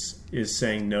is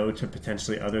saying no to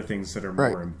potentially other things that are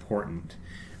more important.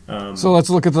 So let's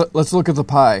look at the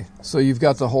pie. So you've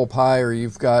got the whole pie, or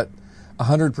you've got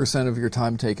 100% of your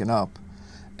time taken up,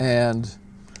 and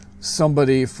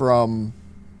somebody from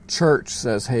church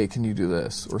says, "Hey, can you do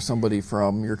this?" Or somebody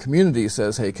from your community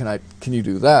says, "Hey, can you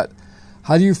do that?"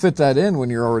 How do you fit that in when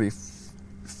you're already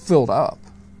filled up?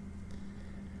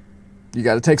 You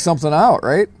got to take something out,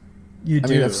 right? You do. I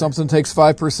mean, if something takes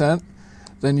 5%,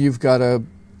 then you've got to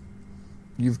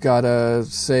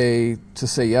say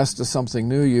yes to something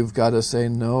new. You've got to say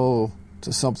no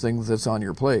to something that's on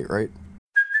your plate, right?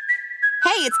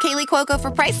 Hey, it's Kaylee Cuoco for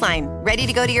Priceline. Ready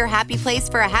to go to your happy place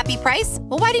for a happy price?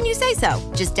 Well, why didn't you say so?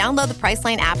 Just download the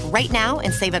Priceline app right now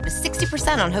and save up to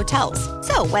 60% on hotels.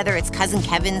 So whether it's Cousin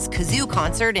Kevin's Kazoo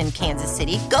Concert in Kansas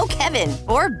City, go Kevin,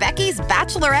 or Becky's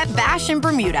Bachelorette Bash in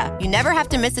Bermuda, you never have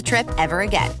to miss a trip ever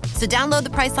again. So download the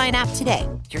Priceline app today.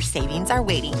 Your savings are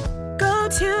waiting. Go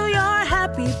to your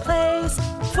happy place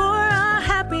for a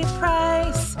happy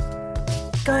price.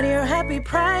 Go to your happy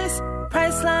price,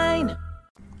 Priceline.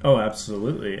 Oh,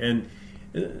 absolutely. And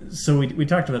so we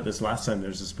talked about this last time.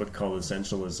 There's this book called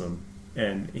Essentialism,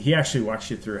 and he actually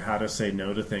walks you through how to say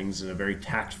no to things in a very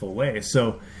tactful way.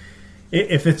 So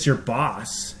if it's your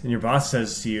boss, and your boss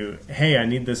says to you, hey, I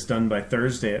need this done by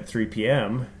Thursday at 3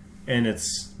 p.m., and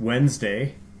it's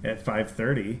Wednesday at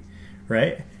 5:30,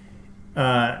 right?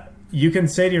 You can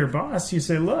say to your boss, you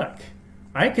say, look,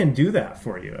 I can do that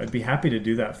for you. I'd be happy to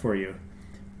do that for you.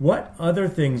 What other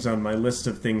things on my list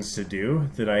of things to do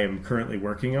that I am currently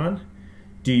working on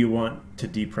do you want to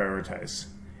deprioritize?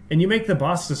 And you make the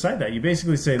boss decide that. You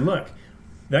basically say, look,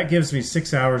 that gives me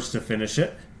 6 hours to finish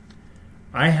it.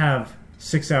 I have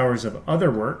 6 hours of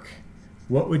other work.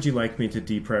 What would you like me to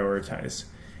deprioritize?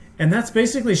 And that's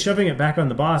basically shoving it back on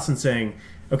the boss and saying,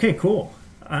 okay, cool.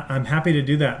 I'm happy to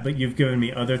do that, but you've given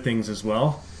me other things as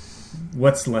well.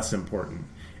 What's less important?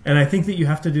 And I think that you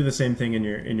have to do the same thing in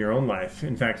your own life.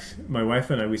 In fact, my wife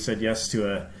and I, we said yes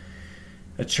to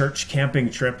a church camping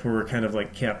trip where we're kind of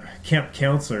like camp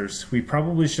counselors, we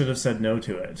probably should have said no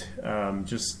to it.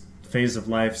 Just phase of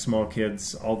life, small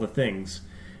kids, all the things.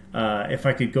 If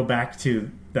I could go back to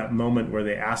that moment where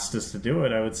they asked us to do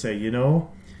it, I would say,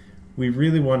 we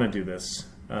really want to do this.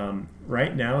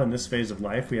 Right now in this phase of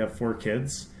life, we have 4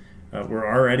 kids. We're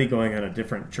already going on a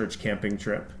different church camping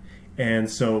trip. And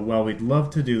so while we'd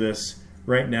love to do this,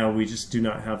 right now we just do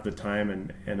not have the time,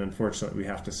 and unfortunately we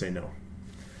have to say no.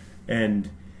 And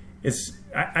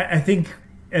I think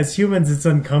as humans it's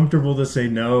uncomfortable to say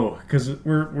no, because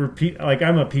like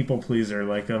I'm a people pleaser.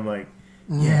 Like I'm like,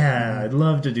 yeah, I'd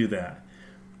love to do that.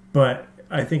 But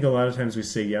I think a lot of times we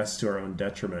say yes to our own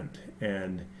detriment,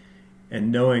 and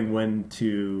knowing when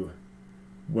to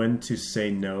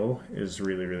say no is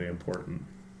really, really important.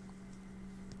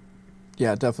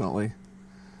 Yeah, definitely.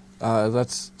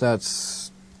 That's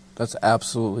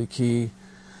absolutely key.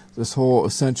 This whole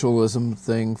essentialism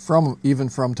thing, from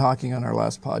talking on our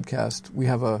last podcast, we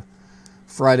have a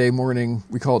Friday morning,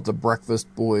 we call it the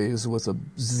Breakfast Boys with a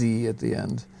Z at the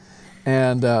end.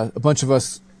 And a bunch of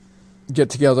us get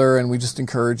together and we just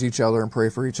encourage each other and pray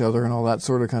for each other and all that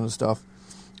sort of kind of stuff.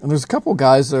 And there's a couple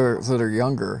guys that are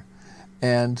younger,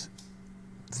 and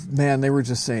man, they were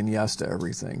just saying yes to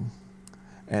everything.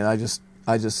 And I just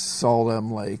saw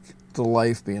them like the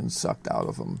life being sucked out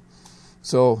of them.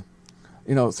 So,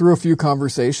 through a few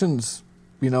conversations,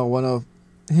 this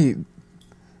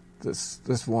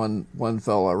one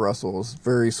fella, Russell, is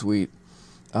very sweet.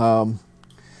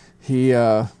 He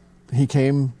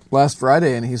came last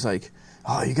Friday and he's like,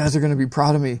 "Oh, you guys are going to be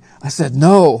proud of me." I said,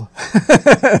 "No."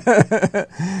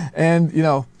 And you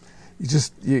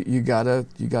gotta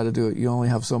do it. You only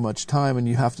have so much time, and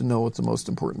you have to know what the most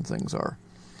important things are.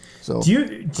 So do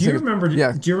you remember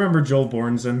Joel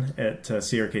Bornson at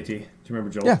CRKT? Do you remember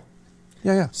Joel?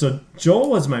 Yeah. So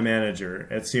Joel was my manager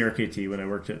at CRKT when I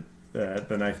worked at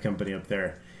the knife company up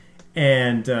there.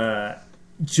 And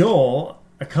Joel,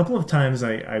 a couple of times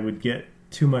I would get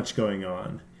too much going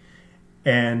on.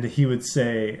 And he would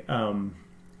say,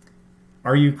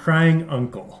 "Are you crying,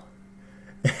 Uncle?"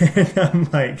 And I'm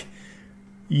like,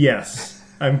 "Yes,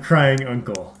 I'm crying,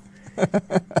 Uncle."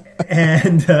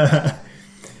 And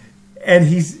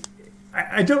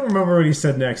I don't remember what he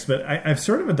said next, but I've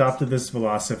sort of adopted this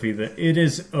philosophy that it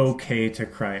is okay to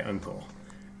cry uncle,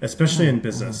 especially in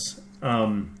business.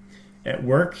 At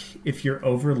work, if you're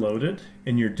overloaded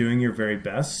and you're doing your very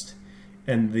best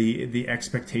and the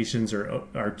expectations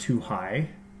are too high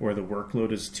or the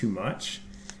workload is too much,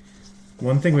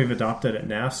 one thing we've adopted at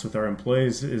NAFS with our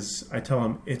employees is I tell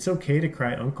them it's okay to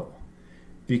cry uncle,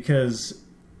 because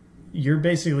you're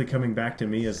basically coming back to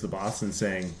me as the boss and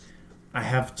saying, I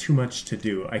have too much to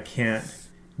do. I can't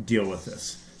deal with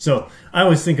this. So I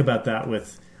always think about that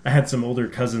I had some older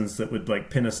cousins that would like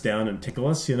pin us down and tickle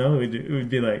us, It would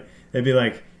be like, they'd be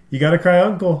like, "You got to cry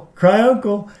uncle. Cry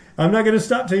uncle. I'm not going to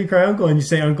stop till you cry uncle." And you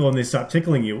say uncle and they stop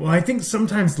tickling you. Well, I think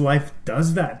sometimes life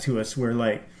does that to us, where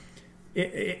like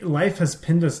life has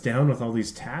pinned us down with all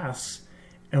these tasks,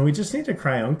 and we just need to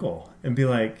cry uncle and be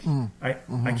like, I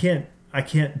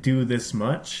can't do this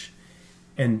much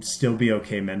and still be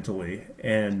okay mentally.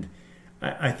 And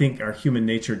I think our human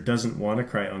nature doesn't want to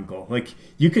cry uncle. Like,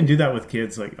 you can do that with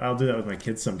kids. Like, I'll do that with my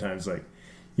kids sometimes. Like,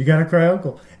 "You got to cry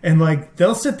uncle." And like,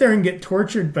 they'll sit there and get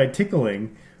tortured by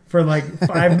tickling for like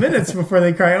 5 minutes before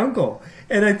they cry uncle.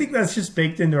 And I think that's just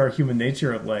baked into our human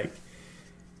nature of like,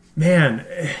 man,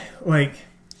 like,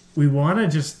 we want to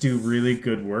just do really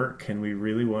good work and we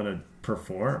really want to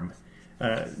perform.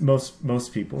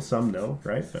 Most people, some know,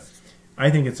 right? But I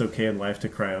think it's okay in life to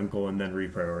cry uncle and then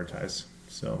reprioritize.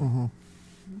 So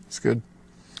it's good.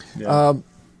 Yeah.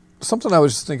 Something I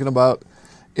was just thinking about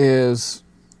is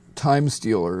time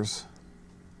stealers.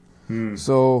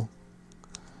 So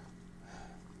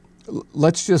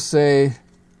let's just say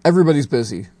everybody's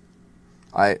busy.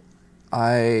 I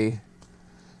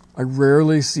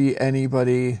rarely see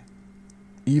anybody,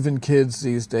 even kids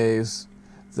these days,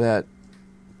 that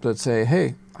say,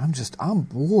 "Hey, I'm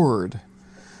bored."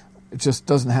 It just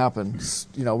doesn't happen.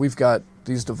 We've got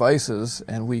these devices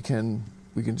and we can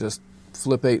just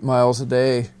flip 8 miles a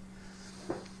day,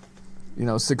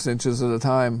 6 inches at a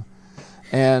time.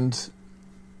 And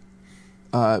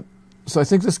so I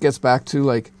think this gets back to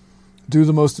like, do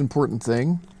the most important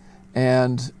thing.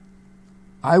 And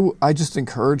I just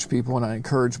encourage people, and I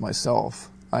encourage myself.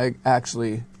 I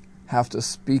actually have to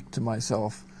speak to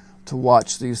myself to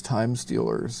watch these time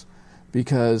stealers,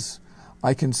 because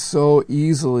I can so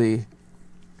easily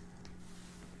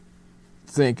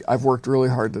think, I've worked really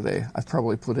hard today. I've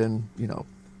probably put in,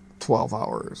 12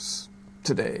 hours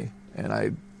today, and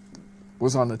I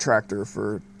was on the tractor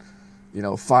for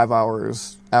 5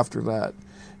 hours after that.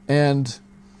 And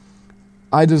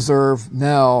I deserve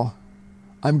now,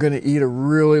 I'm going to eat a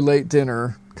really late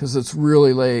dinner because it's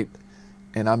really late,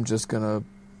 and I'm just going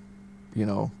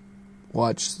to,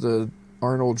 watch the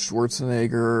Arnold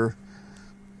Schwarzenegger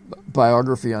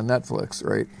biography on Netflix,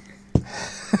 right?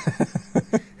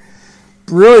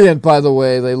 Brilliant, by the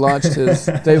way. They launched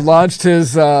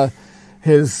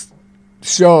his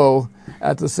show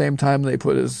at the same time they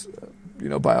put his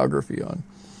biography on.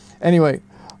 Anyway,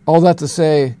 all that to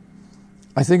say,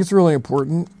 I think it's really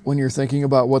important when you're thinking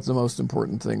about what the most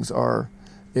important things are,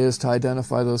 is to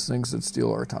identify those things that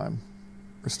steal our time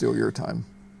or steal your time.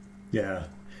 Yeah.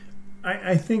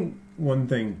 I think one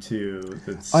thing too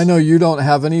that's... I know you don't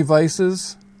have any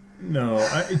vices. No,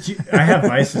 I have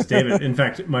vices, David. In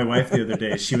fact, my wife the other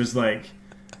day, she was like,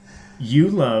 you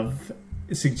love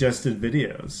suggested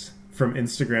videos from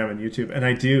Instagram and YouTube. And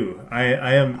I do.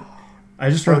 I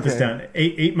just wrote this down.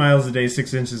 8 miles a day,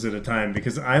 6 inches at a time,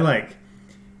 because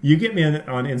you get me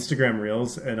on Instagram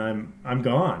Reels and I'm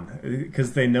gone,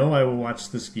 because they know I will watch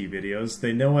the ski videos.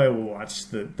 They know I will watch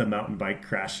the mountain bike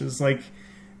crashes.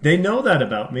 They know that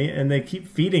about me, and they keep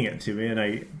feeding it to me, and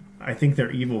I think they're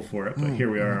evil for it, but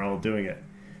here we are all doing it.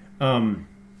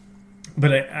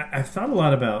 But I've thought a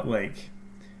lot about,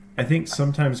 I think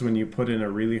sometimes when you put in a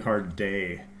really hard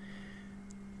day,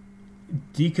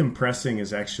 decompressing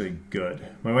is actually good.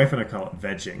 My wife and I call it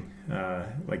vegging,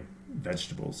 like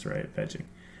vegetables, right? Vegging.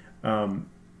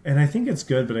 And I think it's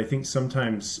good, but I think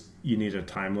sometimes you need a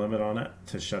time limit on it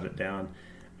to shut it down.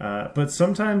 But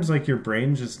sometimes your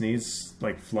brain just needs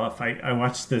fluff. I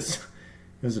watched this,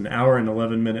 it was an hour and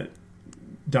 11-minute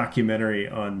documentary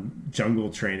on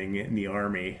jungle training in the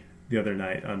Army the other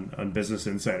night on Business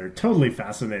Insider. Totally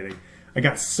fascinating. I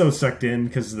got so sucked in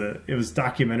because it was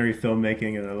documentary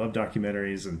filmmaking, and I love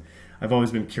documentaries, and I've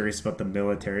always been curious about the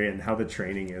military and how the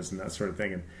training is and that sort of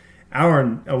thing. And hour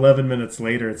and 11 minutes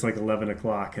later, it's 11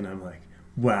 o'clock, and I'm like,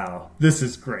 wow, this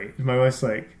is great. And my wife's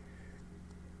like,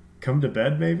 come to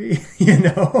bed maybe.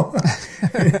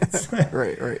 It's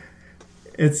right.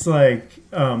 It's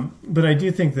but I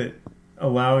do think that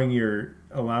allowing your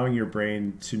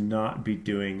brain to not be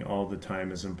doing all the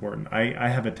time is important. I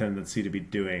have a tendency to be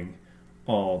doing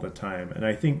all the time, and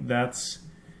I think that's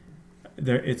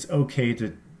there. It's okay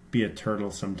to be a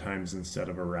turtle sometimes instead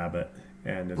of a rabbit,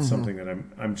 and it's something that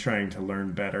I'm trying to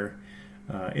learn better.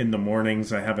 In the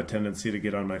mornings, I have a tendency to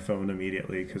get on my phone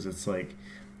immediately, because it's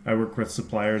I work with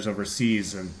suppliers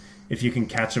overseas, and if you can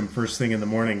catch them first thing in the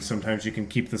morning, sometimes you can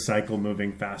keep the cycle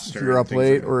moving faster. If you're up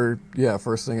late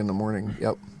first thing in the morning.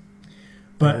 Yep.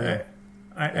 But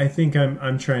I think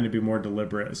I'm trying to be more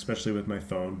deliberate, especially with my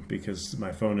phone, because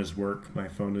my phone is work, my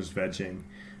phone is vegging.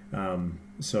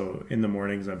 So in the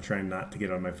mornings, I'm trying not to get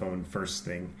on my phone first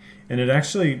thing. And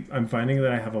I'm finding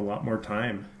that I have a lot more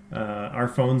time. Our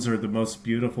phones are the most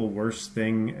beautiful, worst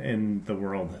thing in the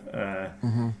world.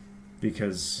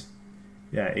 Because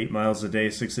 8 miles a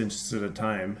day, 6 inches at a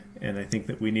time. And I think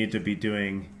that we need to be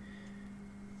doing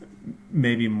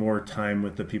maybe more time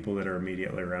with the people that are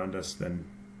immediately around us than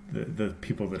the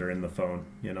people that are in the phone,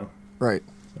 Right.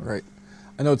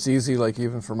 I know it's easy,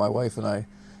 even for my wife and I,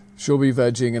 she'll be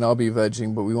vegging and I'll be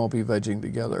vegging, but we won't be vegging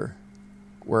together.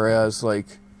 Whereas,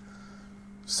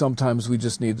 sometimes we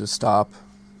just need to stop,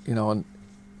 and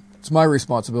it's my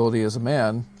responsibility as a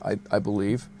man, I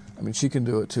believe. I mean, she can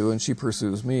do it too, and she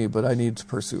pursues me, but I need to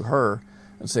pursue her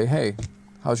and say, hey,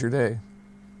 how's your day?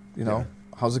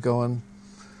 How's it going?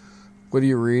 What are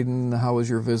you reading? How was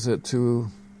your visit to,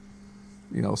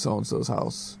 so-and-so's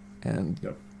house?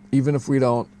 And even if we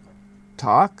don't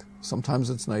talk, sometimes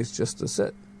it's nice just to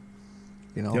sit,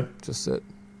 just sit.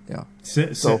 Yeah.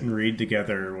 Sit and read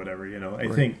together or whatever, I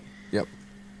think. Yep.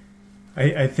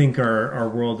 I think our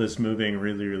world is moving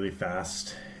really, really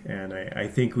fast. And I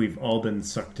think we've all been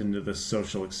sucked into this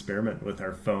social experiment with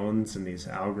our phones and these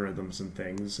algorithms and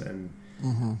things. And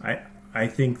I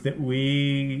think that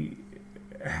we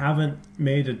haven't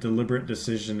made a deliberate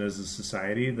decision as a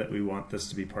society that we want this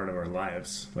to be part of our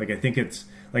lives. I think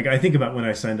about when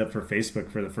I signed up for Facebook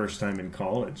for the first time in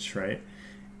college, right?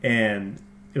 And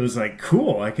it was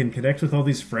cool. I can connect with all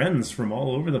these friends from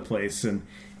all over the place. And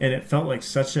it felt like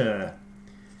such a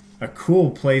cool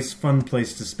place, fun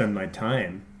place to spend my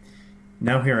time.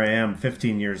 Now here I am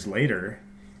 15 years later,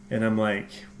 and I'm like,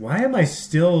 why am I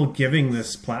still giving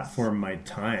this platform my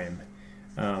time?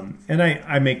 And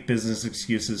I make business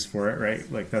excuses for it,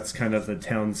 right? That's kind of the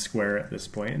town square at this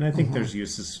point. And I think there's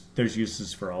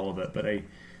uses for all of it, but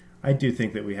I do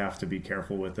think that we have to be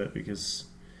careful with it, because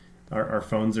our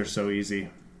phones are so easy.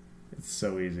 It's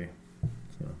so easy.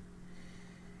 So.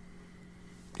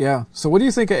 Yeah. So what do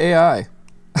you think of AI?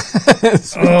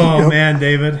 Oh, man,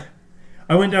 David.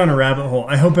 I went down a rabbit hole.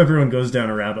 I hope everyone goes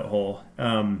down a rabbit hole.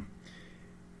 I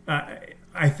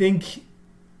think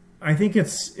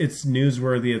it's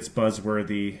newsworthy. It's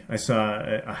buzzworthy. I saw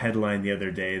a headline the other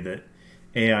day that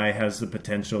AI has the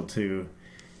potential to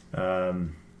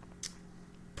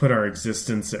put our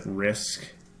existence at risk.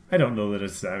 I don't know that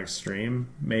it's that extreme.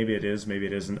 Maybe it is. Maybe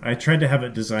it isn't. I tried to have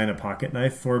it design a pocket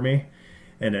knife for me,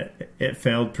 and it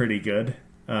failed pretty good.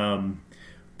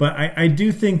 But I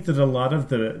do think that a lot of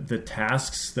the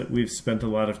tasks that we've spent a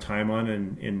lot of time on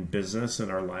in business and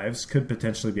our lives could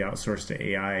potentially be outsourced to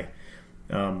AI.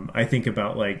 I think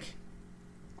about like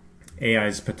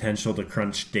AI's potential to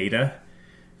crunch data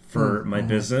for my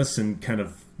business and kind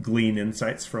of glean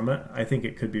insights from it. I think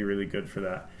it could be really good for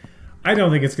that. I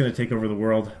don't think it's going to take over the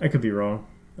world. I could be wrong.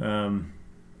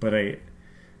 But I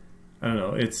don't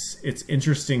know. It's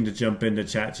interesting to jump into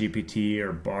ChatGPT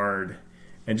or Bard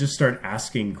and just start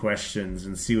asking questions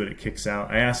and see what it kicks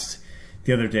out. I asked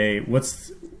the other day, what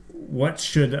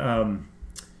did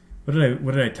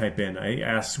I type in? I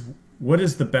asked, what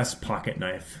is the best pocket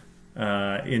knife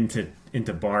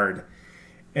into Bard?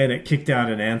 And it kicked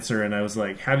out an answer, and I was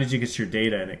like, how did you get your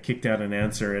data? And it kicked out an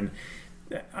answer. And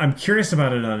I'm curious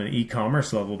about it on an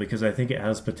e-commerce level because I think it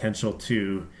has potential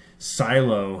to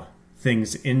silo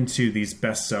things into these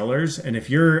bestsellers. And if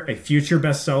you're a future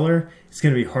bestseller, it's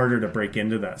going to be harder to break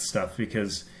into that stuff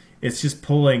because it's just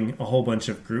pulling a whole bunch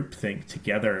of groupthink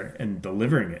together and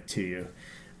delivering it to you.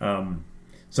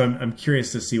 So I'm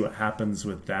curious to see what happens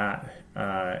with that.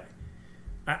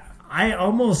 I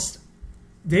almost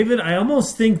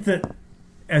think that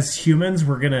as humans,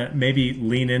 we're going to maybe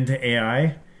lean into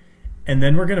AI and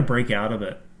then we're going to break out of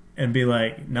it and be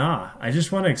like, nah, I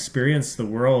just want to experience the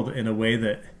world in a way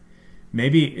that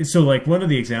maybe. So like one of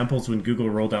the examples when Google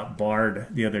rolled out Bard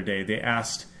the other day, they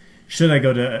asked, should I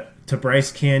go to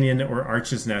Bryce Canyon or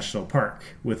Arches National Park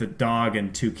with a dog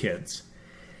and 2 kids?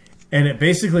 And it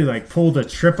basically like pulled a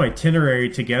trip itinerary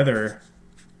together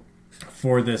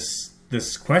for this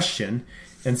question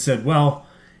and said, well,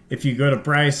 if you go to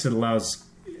Bryce, it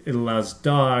allows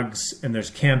dogs, and there's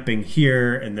camping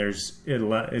here, and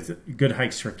it's good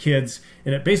hikes for kids.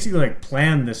 And it basically like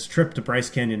planned this trip to Bryce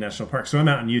Canyon National Park. So I'm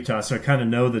out in Utah, so I kind of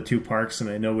know the 2 parks, and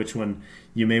I know which one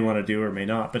you may want to do or may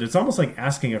not. But it's almost like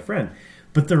asking a friend.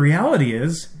 But the reality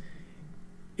is,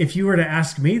 if you were to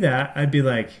ask me that, I'd be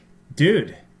like,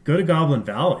 dude, go to Goblin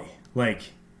Valley.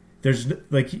 Like,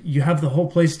 you have the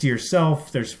whole place to yourself.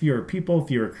 There's fewer people,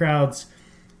 fewer crowds,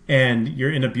 and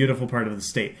you're in a beautiful part of the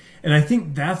state. And I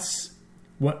think that's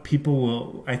what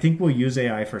people will use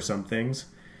AI for some things.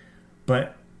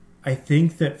 But I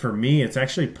think that for me, it's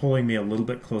actually pulling me a little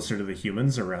bit closer to the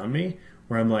humans around me,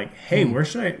 where I'm like, hey, where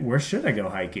should I go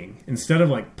hiking? Instead of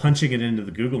like punching it into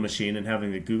the Google machine and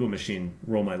having the Google machine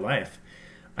roll my life,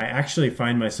 I actually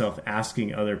find myself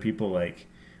asking other people like,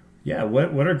 yeah,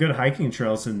 what are good hiking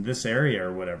trails in this area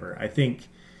or whatever. I think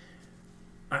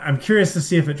I'm curious to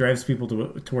see if it drives people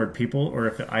toward people or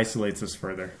if it isolates us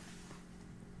further.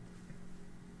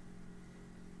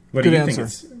 What Good do you answer.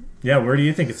 think? Where do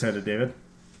you think it's headed, David?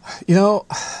 You know,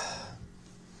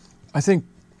 I think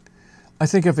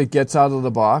if it gets out of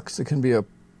the box, it can be a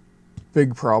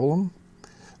big problem.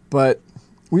 But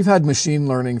we've had machine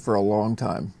learning for a long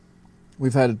time.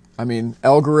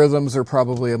 Algorithms are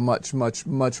probably a much, much,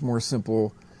 much more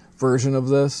simple version of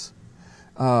this.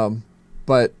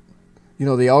 But, you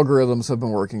know, the algorithms have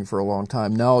been working for a long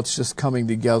time. Now it's just coming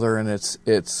together, and it's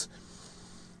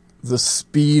the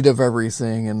speed of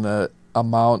everything and the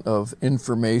amount of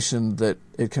information that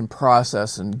it can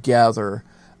process and gather.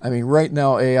 I mean, right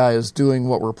now AI is doing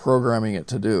what we're programming it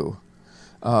to do.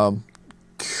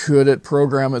 Could it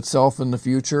program itself in the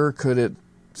future? Could it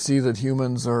see that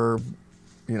humans are,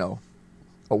 you know,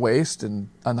 a waste and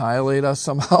annihilate us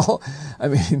somehow? I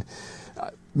mean,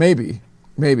 maybe.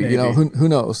 You know, who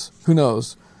knows?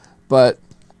 But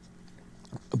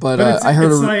I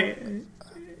heard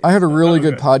a really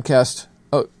good podcast.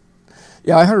 Oh,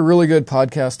 yeah, I heard a really good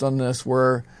podcast on this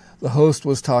where the host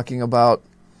was talking about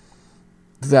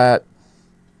that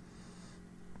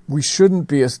we shouldn't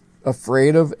be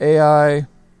afraid of AI.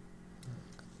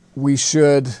 We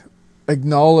should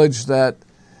acknowledge that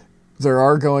there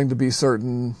are going to be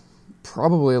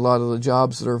probably a lot of the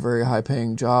jobs that are very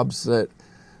high-paying jobs that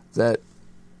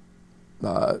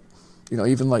you know,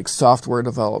 even like software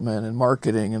development and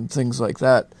marketing and things like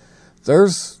that.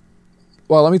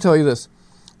 Let me tell you this.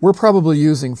 We're probably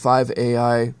using 5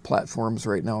 AI platforms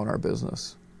right now in our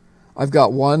business. I've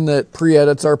got one that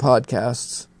pre-edits our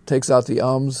podcasts, takes out the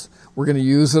ums. We're going to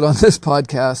use it on this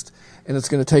podcast, and it's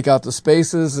going to take out the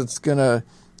spaces. It's going to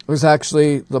There's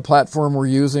actually the platform we're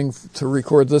using to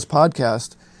record this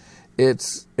podcast.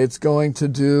 It's going to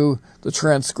do the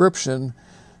transcription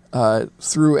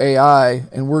through AI,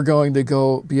 and we're going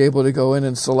to be able to go in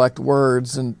and select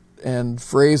words and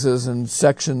phrases and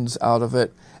sections out of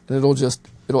it, and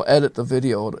it'll edit the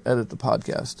video, it'll edit the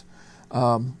podcast.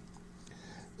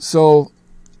 So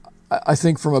I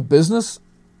think from a business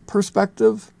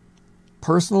perspective,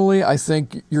 personally, I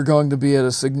think you're going to be at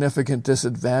a significant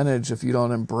disadvantage if you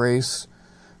don't embrace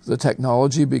the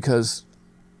technology, because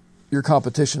your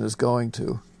competition is going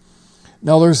to.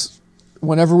 Now,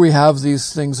 whenever we have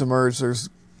these things emerge, there's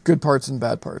good parts and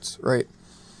bad parts, right?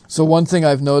 So one thing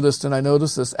I've noticed, and I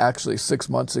noticed this actually 6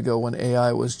 months ago when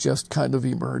AI was just kind of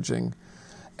emerging,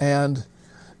 and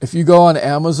if you go on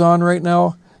Amazon right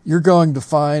now, you're going to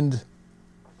find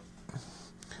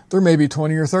there may be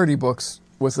 20 or 30 books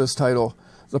with this title,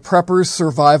 The Prepper's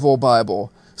Survival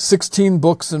Bible, 16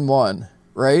 books in one,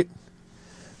 right?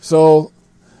 So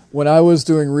when I was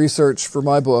doing research for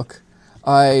my book,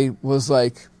 I was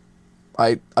like,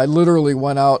 I literally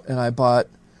went out and I bought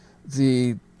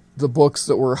the books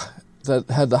that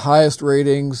had the highest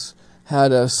ratings,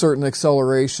 had a certain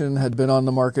acceleration, had been on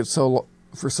the market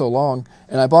for so long,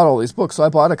 and I bought all these books. So I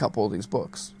bought a couple of these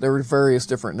books. There were various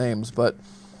different names, but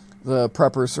the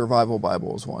Prepper's Survival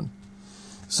Bible is one.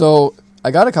 So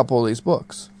I got a couple of these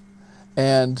books,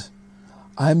 and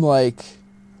I'm like,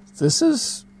 this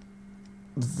is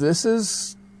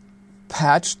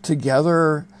patched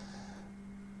together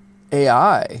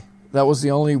AI. That was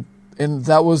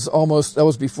that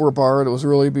was before Bard. It was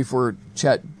really before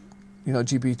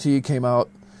GPT came out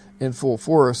in full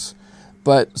force.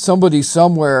 But somebody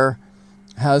somewhere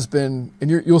has been, and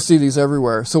you'll see these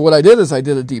everywhere. So what I did is I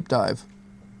did a deep dive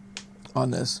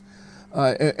on this.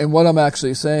 And what I'm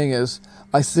actually saying is,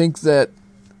 I think that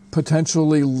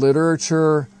potentially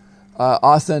literature,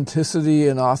 authenticity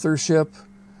and authorship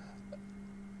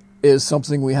is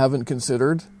something we haven't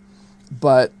considered.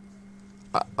 But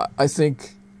I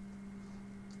think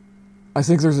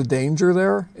there's a danger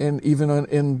there, and even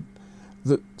in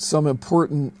some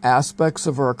important aspects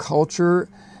of our culture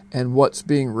and what's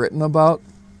being written about,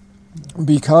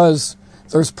 because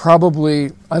there's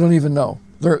probably, I don't even know,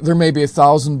 there may be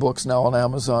 1,000 books now on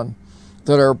Amazon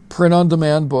that are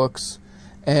print-on-demand books,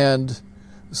 and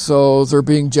so they're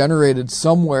being generated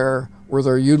somewhere where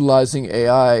they're utilizing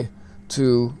AI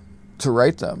to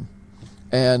write them.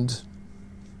 And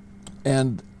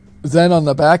then on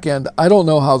the back end, I don't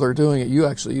know how they're doing it. You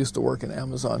actually used to work in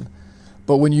Amazon.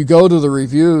 But when you go to the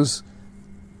reviews,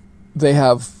 they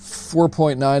have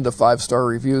 4.9 to 5-star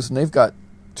reviews, and they've got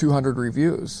 200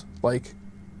 reviews, like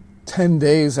 10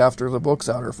 days after the book's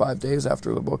out or 5 days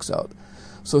after the book's out.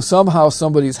 So somehow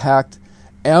somebody's hacked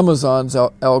Amazon's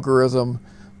algorithm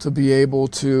to be able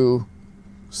to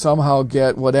somehow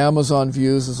get what Amazon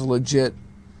views as legit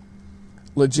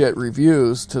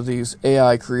reviews to these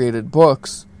AI-created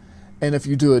books. And if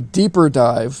you do a deeper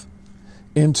dive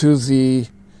into the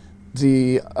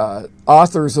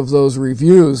authors of those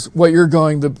reviews, what you're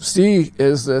going to see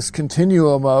is this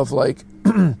continuum of, like,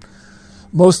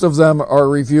 most of them are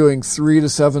reviewing 3 to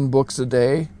 7 books a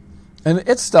day. And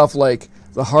it's stuff like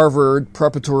the Harvard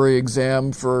preparatory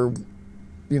exam for,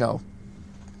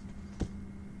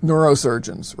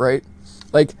 neurosurgeons, right?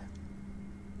 Like,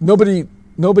 nobody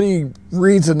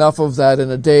reads enough of that in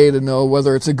a day to know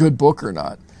whether it's a good book or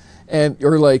not. And,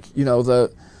 or like, the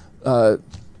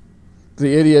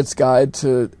Idiot's Guide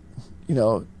to,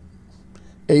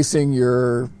 acing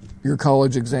your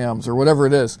college exams or whatever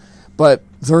it is. But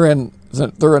they're in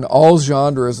all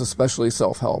genres, especially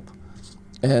self-help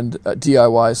and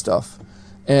DIY stuff.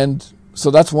 And so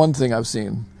that's one thing I've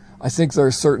seen. I think there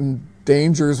are certain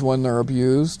dangers when they're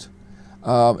abused,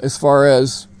 as far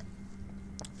as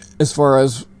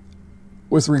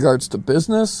with regards to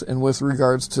business and with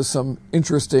regards to some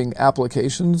interesting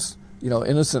applications,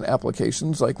 innocent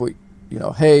applications, like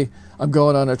hey, I'm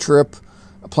going on a trip,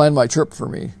 plan my trip for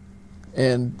me,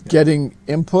 and getting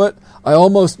input. I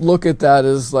almost look at that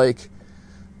as like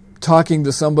talking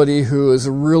to somebody who is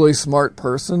a really smart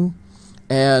person,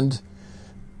 and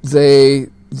they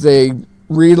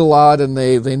read a lot and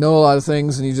they know a lot of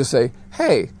things, and you just say,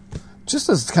 hey, just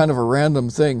as kind of a random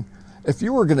thing, if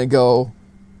you were going to go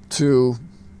to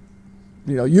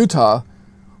Utah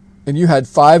and you had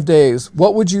 5 days,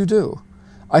 what would you do?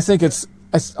 I think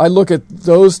I look at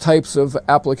those types of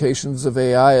applications of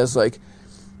AI as like,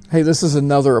 hey, this is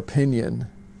another opinion,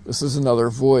 this is another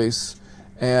voice,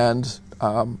 and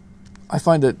I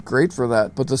find it great for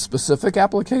that. But the specific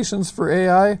applications for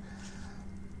AI,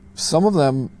 some of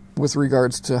them with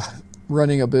regards to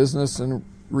running a business and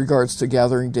regards to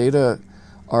gathering data,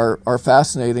 are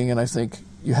fascinating, and I think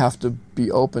you have to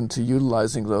be open to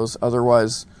utilizing those.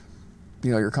 Otherwise,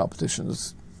 your competition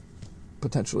is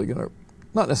potentially going to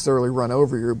not necessarily run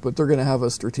over you, but they're going to have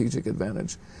a strategic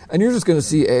advantage. And you're just going to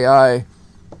see AI,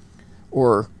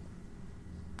 or,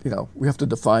 we have to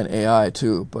define AI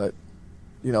too, but,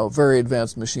 very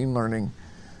advanced machine learning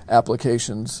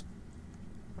applications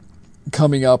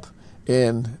coming up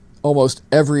in almost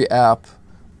every app,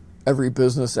 every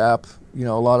business app, a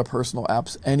lot of personal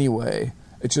apps anyway.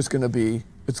 It's going to be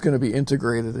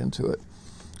integrated into it.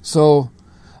 So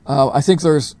I think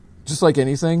there's, just like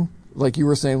anything, like you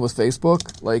were saying with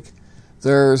Facebook, like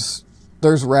there's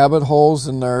rabbit holes,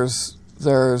 and there's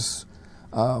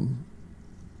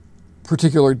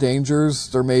particular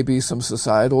dangers. There may be some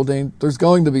societal there's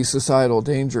going to be societal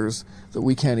dangers that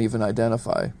we can't even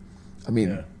identify. I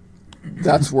mean,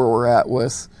 that's where we're at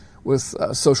with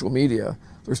social media.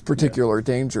 There's particular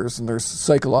dangers, and there's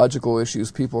psychological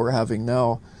issues people are having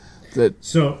now that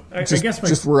I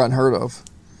guess were unheard of.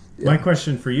 My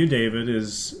question for you, David,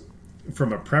 is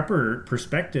from a prepper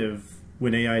perspective,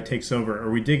 when AI takes over,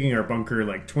 are we digging our bunker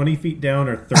like 20 feet down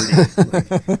or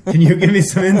 30? Can you give me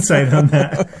some insight on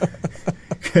that?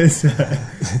 Because I'm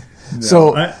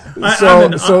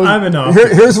an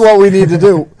optimist. Here's what we need to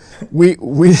do. We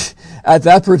at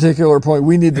that particular point,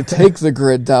 we need to take the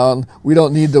grid down. We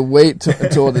don't need to wait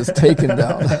until it is taken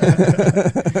down.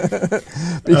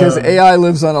 Because AI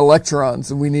lives on electrons,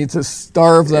 and we need to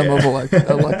starve them of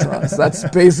electrons.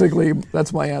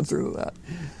 That's my answer to that.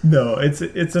 No,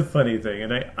 it's a funny thing,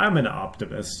 and I'm an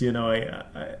optimist.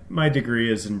 My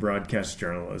degree is in broadcast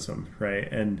journalism,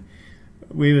 right? And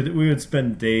we would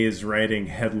spend days writing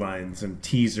headlines and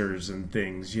teasers and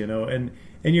things,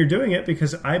 and you're doing it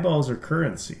because eyeballs are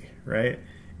currency, right?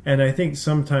 And I think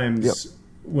sometimes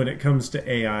when it comes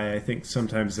to AI, I think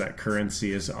sometimes that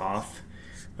currency is off,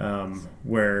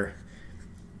 where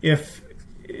if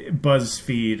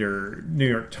BuzzFeed or New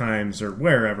York Times or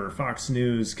wherever, Fox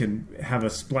News can have a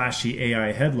splashy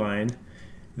AI headline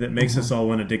that makes us all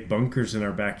want to dig bunkers in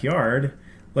our backyard,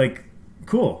 like,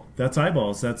 cool, that's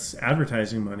eyeballs, that's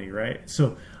advertising money, right?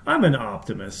 So I'm an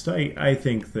optimist. I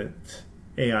think that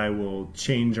AI will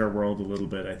change our world a little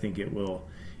bit. I think it will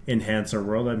enhance our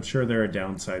world. I'm sure there are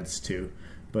downsides too.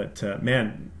 But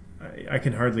man, I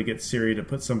can hardly get Siri to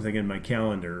put something in my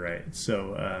calendar, right?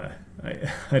 So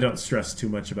I don't stress too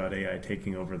much about AI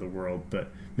taking over the world, but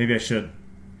maybe I should.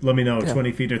 Let me know,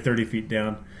 20 feet or 30 feet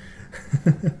down.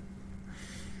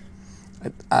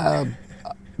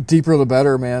 Deeper the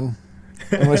better, man.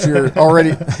 Unless you're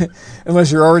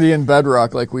already in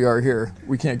bedrock like we are here,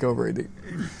 we can't go very deep.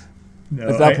 No,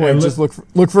 at that point, just look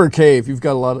for a cave. You've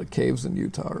got a lot of caves in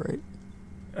Utah, right?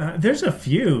 There's a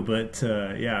few, but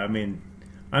I mean,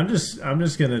 I'm just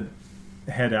gonna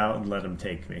head out and let them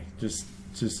take me. Just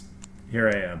here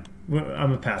I am.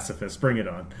 I'm a pacifist. Bring it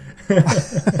on.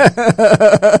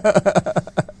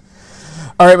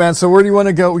 All right, man. So where do you want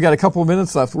to go? We got a couple of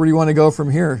minutes left. Where do you want to go from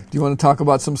here? Do you want to talk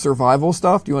about some survival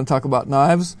stuff? Do you want to talk about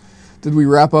knives? Did we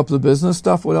wrap up the business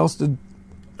stuff? What else did?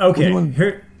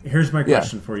 Okay. Here's my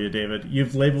question for you, David.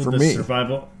 You've labeled this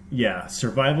survival. Yeah,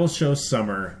 Survival Show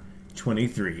Summer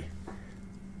 23.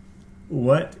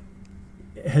 What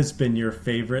has been your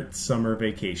favorite summer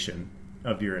vacation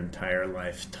of your entire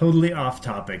life? Totally off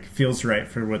topic. Feels right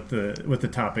for what the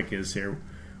topic is here.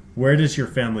 Where does your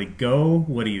family go?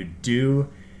 What do you do?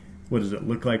 What does it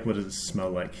look like? What does it smell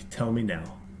like? Tell me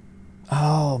now.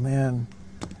 Oh man,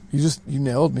 you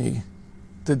nailed me.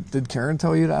 Did Karen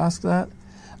tell you to ask that?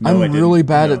 No,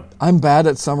 I'm bad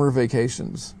at summer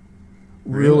vacations.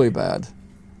 Really bad.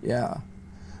 Yeah.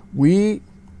 We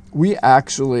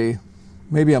actually,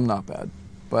 maybe I'm not bad,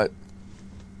 but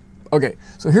okay.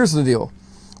 So here's the deal.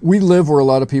 We live where a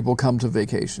lot of people come to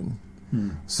vacation.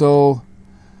 So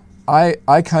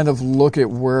I kind of look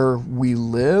at where we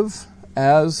live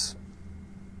as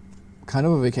kind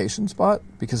of a vacation spot,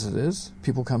 because it is.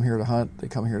 People come here to hunt. They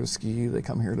come here to ski. They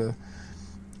come here to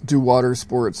do water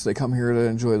sports. They come here to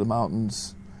enjoy the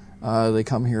mountains. They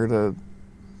come here to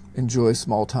enjoy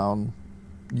small town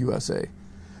USA.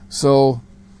 So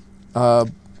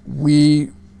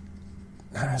we,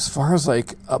 as far as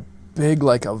like a big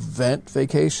like event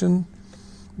vacation,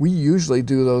 we usually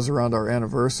do those around our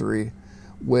anniversary,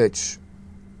 which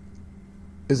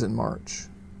is in March.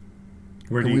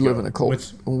 Where do we live in a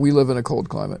cold? We live in a cold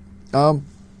climate.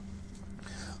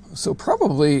 So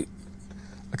probably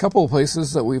a couple of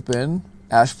places that we've been.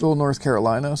 Asheville, North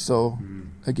Carolina. So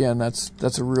again,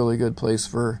 that's a really good place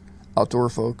for outdoor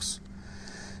folks.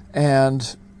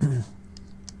 And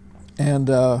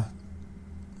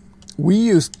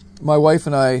my wife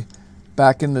and I,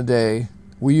 back in the day,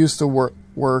 we used to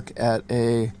work at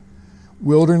a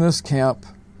wilderness camp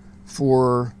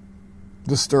for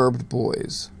disturbed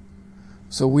boys.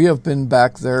 So we have been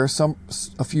back there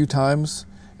a few times,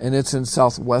 and it's in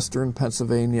southwestern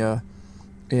Pennsylvania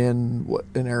in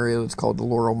an area that's called the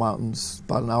Laurel Mountains,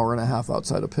 about an hour and a half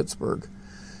outside of Pittsburgh.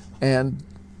 And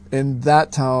in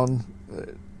that town,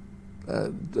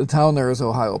 the town there is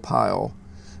Ohiopyle,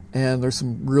 and there's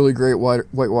some really great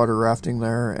whitewater rafting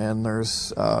there, and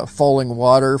there's Falling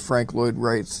Water, Frank Lloyd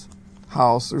Wright's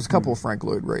house. There's a couple of Frank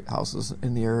Lloyd Wright houses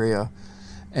in the area,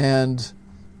 and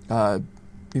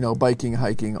biking,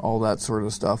 hiking, all that sort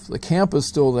of stuff. The camp is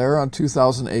still there on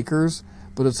 2,000 acres,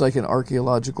 but it's like an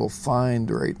archaeological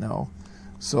find right now.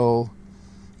 So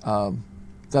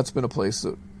that's been a place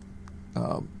that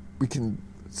we can.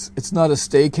 It's not a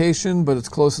staycation, but it's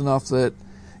close enough that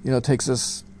it takes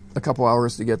us a couple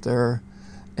hours to get there,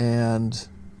 and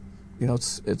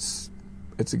it's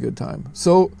a good time.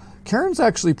 So Karen's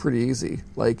actually pretty easy.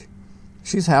 Like,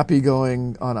 she's happy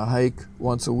going on a hike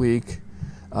once a week.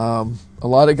 A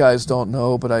lot of guys don't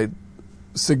know, but I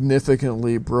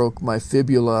significantly broke my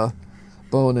fibula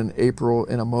bone in April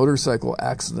in a motorcycle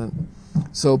accident.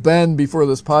 So Ben, before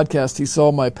this podcast, he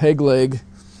saw my peg leg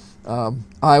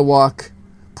iWalk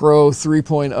Pro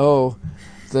 3.0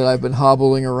 that I've been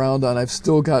hobbling around on. I've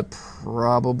still got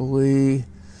probably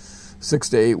 6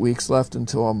 to 8 weeks left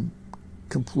until I'm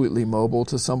completely mobile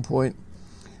to some point.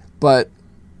 But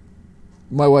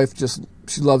my wife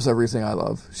she loves everything I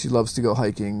love. She loves to go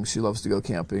hiking. She loves to go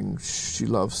camping. She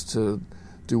loves to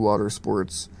do water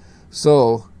sports.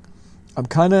 So I'm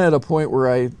kind of at a point where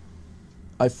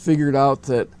I figured out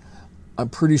that I'm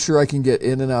pretty sure I can get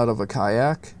in and out of a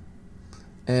kayak,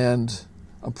 and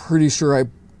I'm pretty sure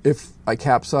if I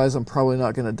capsize, I'm probably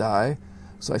not going to die.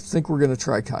 So I think we're going to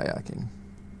try kayaking.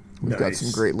 We've got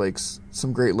some great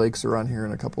lakes around here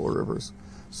and a couple of rivers.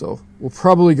 So we'll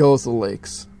probably go with the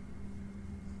lakes.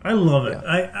 I love it.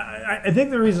 Yeah. I think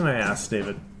the reason I asked,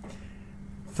 David,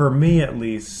 for me at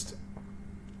least,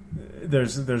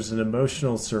 there's an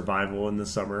emotional survival in the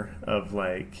summer of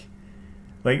like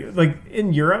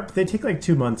in Europe, they take like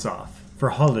 2 months off for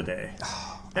holiday.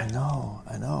 I know.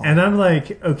 And I'm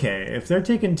like, okay, if they're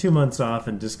taking 2 months off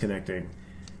and disconnecting,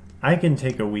 I can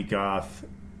take a week off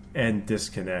and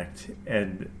disconnect.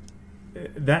 And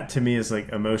that to me is like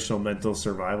emotional, mental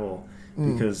survival,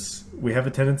 because we have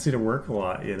a tendency to work a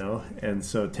lot, and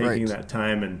so taking that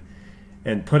time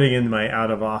and putting in my out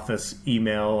of office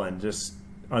email and just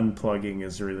unplugging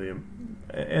is really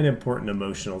an important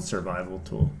emotional survival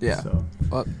tool. Yeah. So.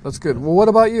 Well, that's good. Well, what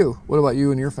about you? What about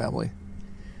you and your family?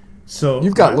 So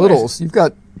you've got littles. You've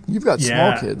got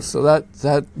small kids, so that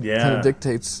kind of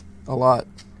dictates a lot.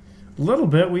 A little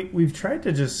bit. We've tried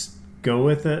to just go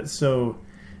with it. So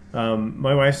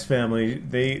my wife's family,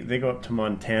 they go up to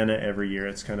Montana every year.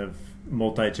 It's kind of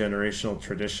multi-generational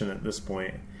tradition at this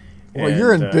point. Well,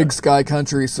 you're in big sky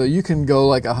country, so you can go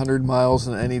like 100 miles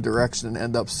in any direction and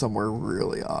end up somewhere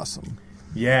really awesome.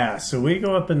 Yeah, so we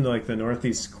go up into like the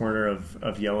northeast corner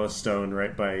of Yellowstone,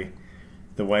 right by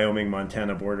the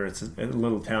Wyoming-Montana border. It's a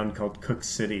little town called Cook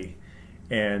City.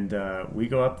 And we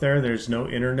go up there. There's no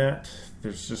internet.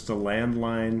 There's just a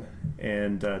landline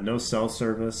and no cell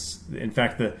service. In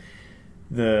fact,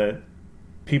 the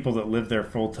people that live there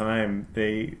full time,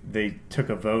 they took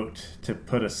a vote to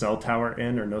put a cell tower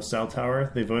in or no cell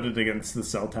tower. They voted against the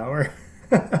cell tower,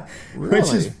 really?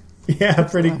 Which is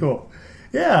pretty cool.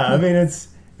 Yeah, I mean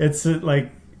it's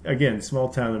like, again, small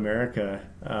town America,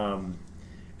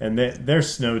 and they're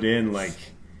snowed in like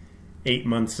 8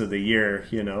 months of the year,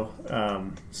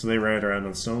 so they ride around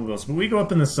on snowmobiles. But we go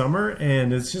up in the summer,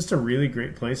 and it's just a really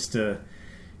great place to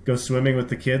go swimming with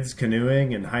the kids,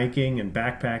 canoeing and hiking and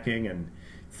backpacking and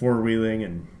four-wheeling,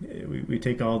 and we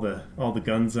take all the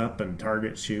guns up and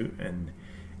target shoot, and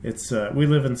it's we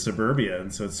live in suburbia,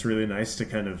 and so it's really nice to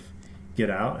kind of get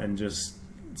out and just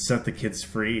set the kids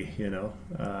free.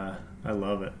 I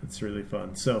love it. It's really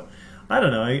fun. So I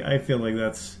don't know. I feel like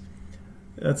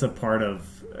that's a part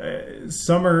of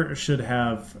summer. Should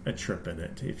have a trip in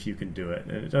it if you can do it,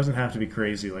 and it doesn't have to be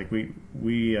crazy. Like we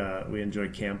enjoy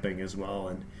camping as well,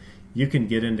 and you can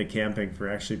get into camping for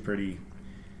actually pretty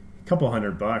couple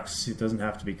 $100. It doesn't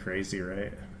have to be crazy,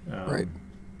 right? Right.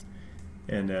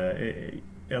 And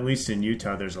at least in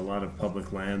Utah, there's a lot of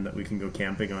public land that we can go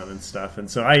camping on and stuff. And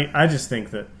so I just think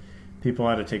that people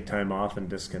ought to take time off and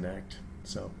disconnect.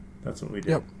 So that's what we do.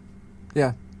 Yep.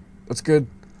 Yeah, that's good.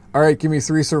 All right, give me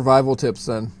 3 survival tips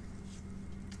then.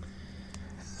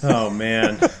 Oh,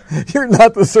 man. You're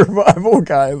not the survival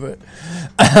guy, but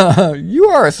you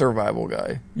are a survival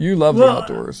guy. You love the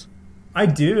outdoors. I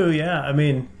do, yeah. I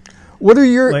mean... What are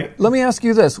your? Like, let me ask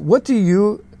you this: what do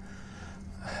you?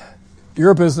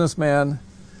 You're a businessman.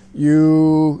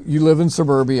 You live in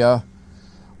suburbia.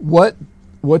 What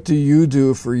do you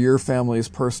do for your family's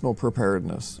personal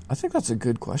preparedness? I think that's a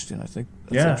good question. I think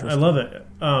that's I love it.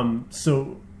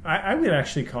 So I would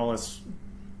actually call us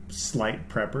slight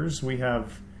preppers. We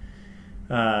have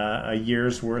a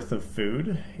year's worth of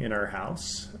food in our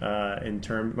house. We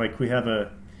have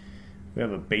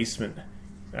a basement.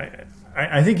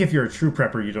 I think if you're a true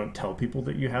prepper, you don't tell people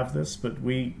that you have this, but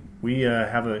we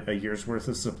have a year's worth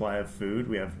of supply of food.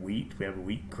 We have wheat. We have a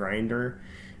wheat grinder.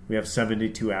 We have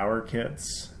 72-hour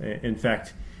kits. In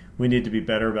fact, we need to be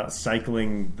better about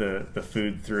cycling the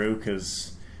food through,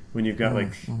 because when you've got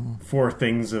 4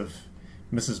 things of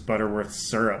Mrs. Butterworth's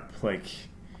syrup, like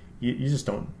you just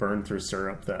don't burn through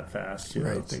syrup that fast,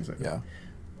 right. Things like that.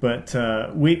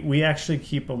 But we actually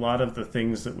keep a lot of the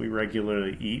things that we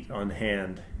regularly eat on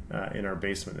hand in our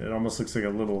basement. It almost looks like a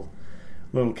little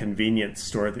convenience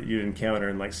store that you'd encounter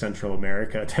in like Central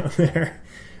America down there.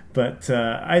 But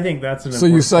I think that's an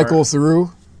important So you cycle part.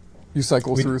 through? You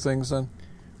cycle through things then?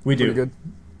 We do. Pretty good.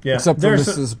 Yeah. Except for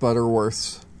Mrs.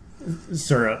 Butterworth's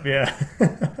syrup, yeah.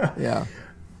 Yeah.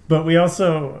 But we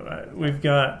also, we've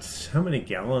got how many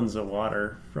gallons of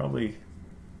water? Probably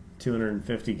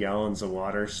 250 gallons of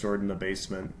water stored in the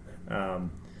basement.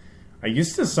 I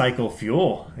used to cycle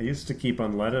fuel. I used to keep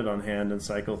unleaded on hand and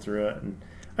cycle through it. And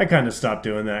I kind of stopped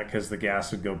doing that because the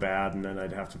gas would go bad and then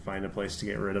I'd have to find a place to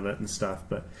get rid of it and stuff.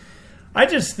 But I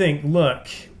just think, look,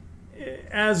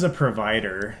 as a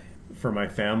provider for my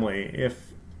family,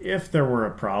 if there were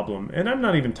a problem, and I'm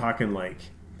not even talking like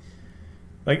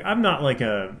I'm not like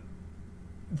a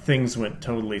things went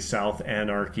totally south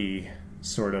anarchy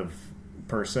sort of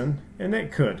person, and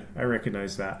it could. I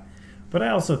recognize that. But I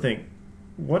also think,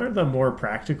 what are the more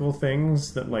practical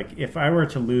things that, like, if I were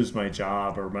to lose my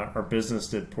job or our business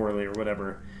did poorly or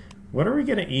whatever, what are we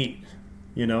going to eat?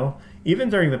 Even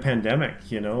during the pandemic,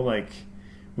 like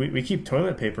we keep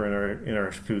toilet paper in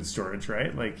our food storage,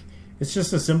 right? Like, it's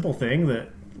just a simple thing that,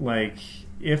 like,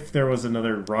 if there was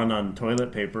another run on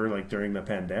toilet paper, like during the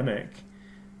pandemic,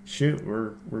 shoot,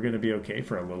 we're going to be okay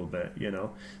for a little bit,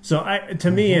 So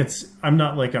to me, I'm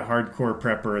not like a hardcore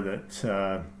prepper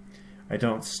that I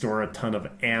don't store a ton of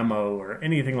ammo or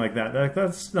anything like that.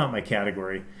 That's not my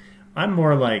category. I'm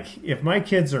more like, if my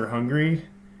kids are hungry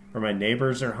or my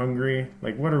neighbors are hungry,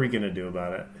 like, what are we going to do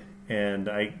about it? And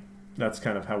that's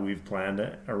kind of how we've planned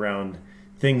it around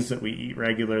things that we eat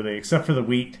regularly, except for the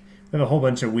wheat. We have a whole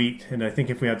bunch of wheat, and I think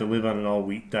if we had to live on an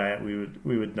all-wheat diet,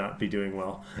 we would not be doing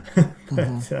well.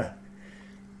 But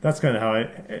that's kind of how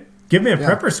give me a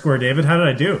prepper score, David. How did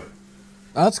I do?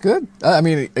 That's good. I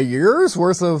mean, a year's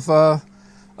worth of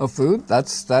food.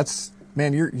 That's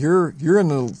man, you're in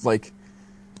the like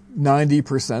 90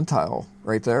 percentile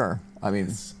right there. I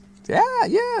mean,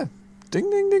 yeah. Ding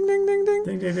ding ding ding ding ding.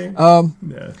 Ding ding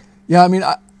ding. Yeah. I mean,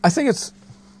 I think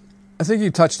you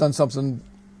touched on something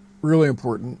really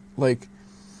important. Like,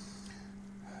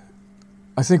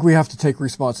 I think we have to take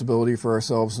responsibility for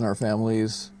ourselves and our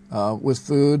families with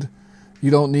food.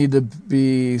 You don't need to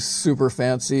be super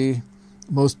fancy.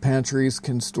 Most pantries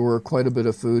can store quite a bit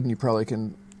of food, and you probably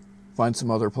can find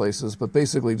some other places, but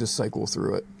basically just cycle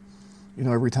through it.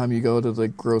 Every time you go to the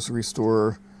grocery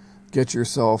store, get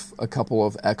yourself a couple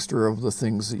of extra of the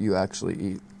things that you actually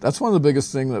eat. That's one of the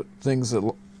biggest things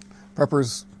that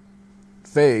preppers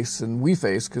face, and we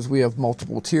face, because we have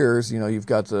multiple tiers. You've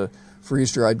got the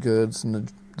freeze-dried goods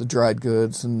and the dried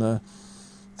goods and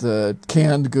the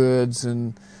canned goods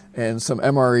and some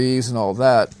MREs and all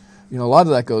that. A lot of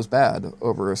that goes bad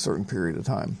over a certain period of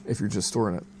time if you're just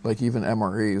storing it. Like even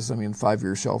MREs,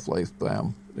 5-year shelf life,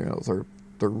 bam, they're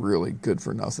really good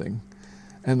for nothing,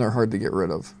 and they're hard to get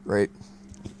rid of, right?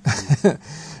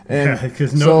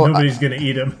 Because nobody's going to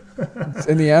eat them.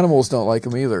 And the animals don't like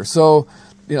them either. So,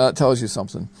 that tells you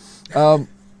something. But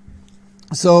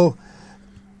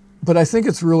I think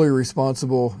it's really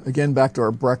responsible. Again, back to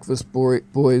our Breakfast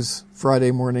Boys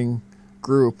Friday morning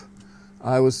group.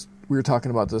 We were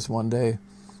talking about this one day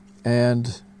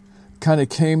and kind of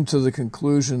came to the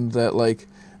conclusion that, like,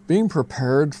 being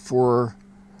prepared for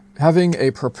having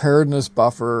a preparedness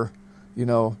buffer,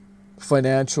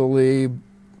 financially,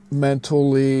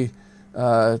 mentally,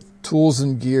 tools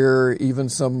and gear, even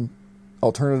some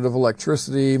alternative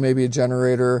electricity, maybe a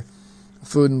generator,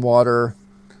 food and water,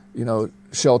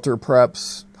 shelter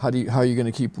preps. How are you going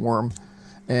to keep warm?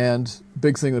 And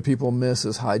big thing that people miss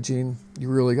is hygiene. You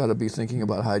really got to be thinking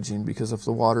about hygiene, because if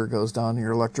the water goes down and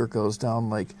your electric goes down,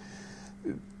 like,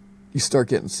 you start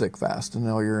getting sick fast, and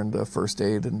now you're into first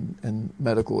aid and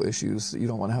medical issues that you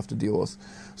don't want to have to deal with.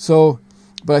 So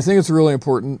But I think it's really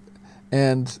important,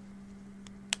 and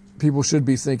people should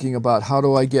be thinking about, how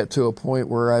do I get to a point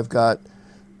where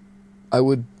I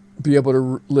would be able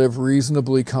to live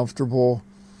reasonably comfortable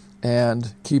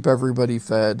and keep everybody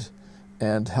fed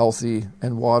and healthy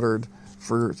and watered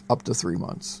for up to 3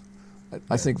 months.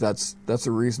 I think that's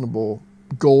a reasonable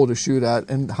goal to shoot at.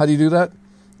 And how do you do that?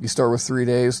 You start with 3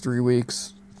 days, 3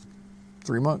 weeks,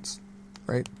 3 months,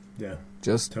 right? Yeah,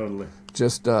 just totally.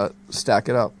 Just stack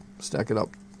it up.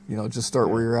 Just start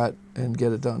where you're at and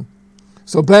get it done.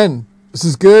 So Ben, this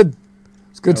is good.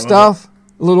 It's good stuff.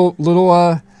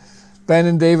 Little Ben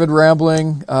and David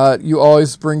rambling. You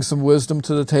always bring some wisdom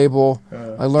to the table.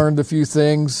 I learned a few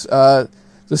things.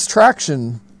 This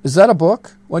Traction, is that a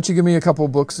book? Why don't you give me a couple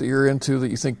of books that you're into that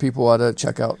you think people ought to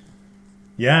check out?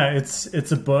 Yeah,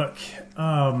 it's a book.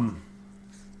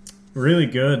 Really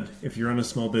good if you run a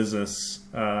small business.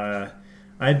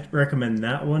 I'd recommend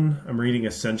that one. I'm reading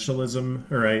Essentialism,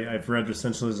 or I've read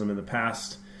Essentialism in the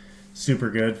past. Super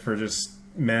good for just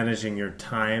managing your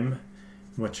time,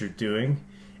 what you're doing.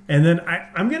 And then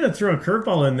I'm going to throw a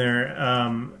curveball in there.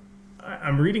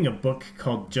 I'm reading a book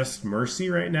called Just Mercy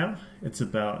right now. It's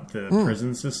about the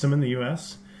prison system in the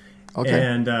U.S. Okay.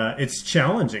 And it's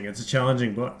challenging. It's a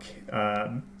challenging book.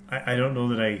 I don't know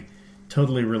that I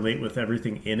totally relate with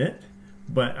everything in it,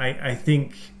 but I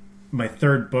think my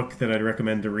third book that I'd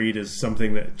recommend to read is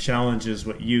something that challenges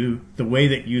the way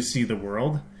that you see the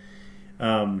world.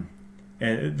 And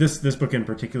this book in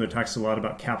particular talks a lot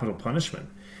about capital punishment.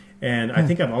 And I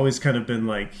think I've always kind of been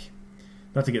like,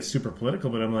 not to get super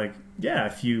political, but I'm like,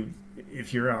 yeah, if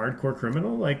you're a hardcore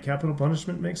criminal, like, capital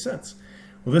punishment makes sense.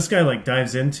 Well, this guy like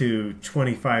dives into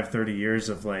 25, 30 years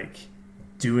of like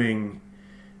doing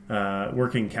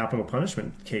working capital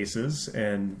punishment cases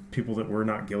and people that were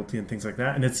not guilty and things like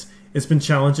that. And it's been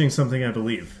challenging something I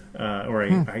believe, or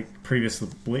I previously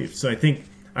believed. So I think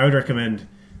I would recommend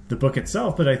the book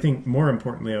itself, but I think more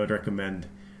importantly, I would recommend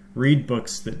read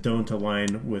books that don't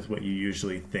align with what you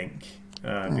usually think,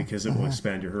 because it will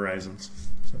expand your horizons.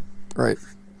 So. Right.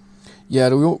 Yeah,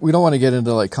 we don't want to get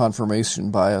into like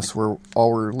confirmation bias where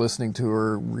all we're listening to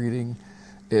or reading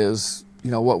is,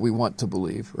 what we want to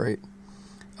believe, right?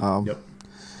 Yep.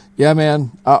 Yeah,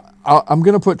 man. I'm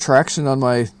going to put Traction on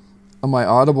my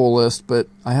Audible list, but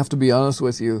I have to be honest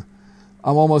with you.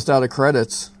 I'm almost out of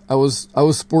credits. I was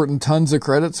sporting tons of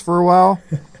credits for a while,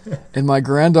 and my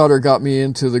granddaughter got me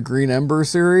into the Green Ember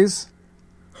series.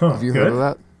 Huh, have you heard of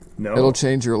that? No. It'll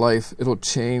change your life. It'll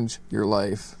change your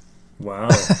life. Wow.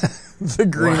 The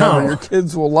Green Ember. Your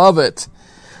kids will love it.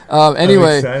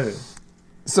 Anyway, I'm excited.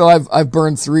 So I've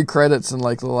burned 3 credits in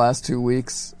like the last 2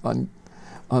 weeks on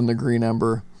the Green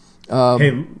Ember.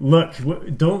 Hey, look!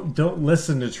 Don't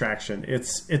listen to Traction.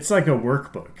 It's like a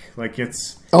workbook. Like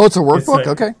it's a workbook.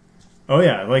 Okay. Oh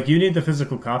yeah, like you need the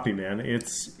physical copy, man.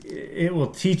 It will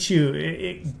teach you.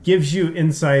 It gives you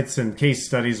insights and case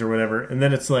studies or whatever, and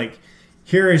then it's like,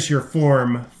 here is your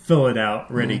form. Fill it out.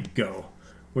 Ready, go.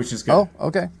 Which is good. Oh,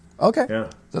 okay. Yeah,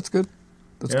 that's good.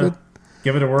 That's good.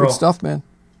 Give it a whirl. Good stuff, man.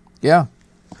 Yeah.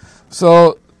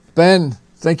 So Ben,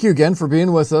 thank you again for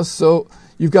being with us. So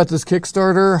you've got this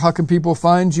Kickstarter. How can people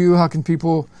find you? How can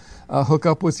people hook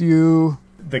up with you?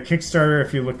 The Kickstarter,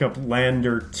 if you look up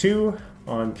Lander 2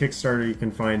 on Kickstarter, you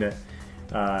can find it.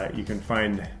 You can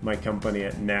find my company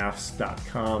at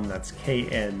nafs.com. That's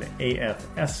KNAFS.com.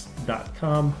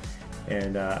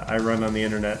 And I run on the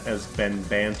internet as Ben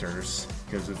Banters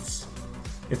because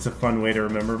it's a fun way to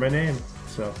remember my name.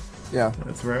 So yeah,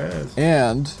 that's where it is.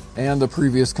 And the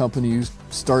previous company, you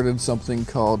started something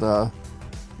called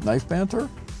Knife Banter.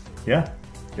 Yeah.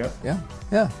 Yep.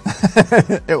 Yeah.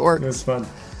 It worked. It was fun.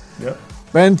 Yep.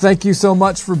 Ben, thank you so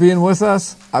much for being with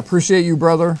us. I appreciate you,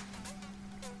 brother.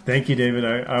 Thank you, David.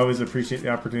 I always appreciate the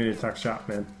opportunity to talk shop,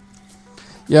 man.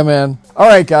 Yeah, man. All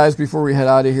right, guys, before we head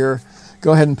out of here,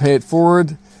 go ahead and pay it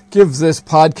forward. Give this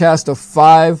podcast a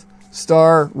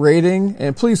 5-star rating.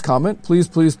 And please comment. Please,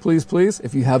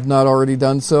 if you have not already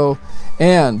done so.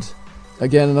 And,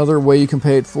 again, another way you can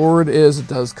pay it forward is it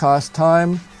does cost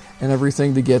time and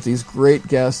everything to get these great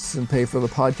guests and pay for the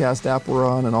podcast app we're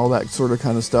on and all that sort of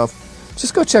kind of stuff.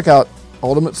 Just go check out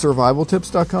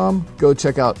ultimatesurvivaltips.com. Go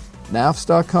check out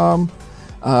nafs.com.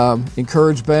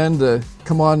 Encourage Ben to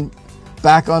come on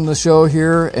back on the show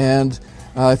here. And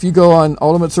if you go on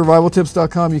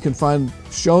ultimatesurvivaltips.com, you can find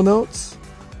show notes.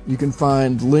 You can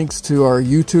find links to our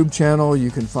YouTube channel.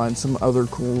 You can find some other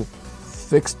cool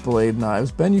fixed blade knives.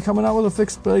 Ben, you coming out with a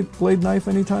fixed blade knife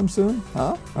anytime soon?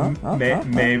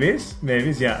 Maybe.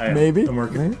 Yeah. Maybe. I'm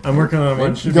working on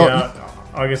one. Should be out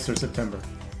August or September.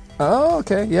 Oh,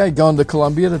 okay. Yeah, going to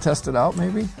Columbia to test it out,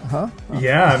 maybe?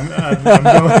 Yeah,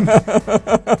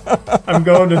 I'm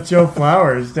going to Joe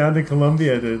Flowers down to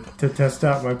Columbia to test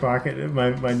out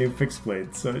my new fixed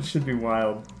blade. So it should be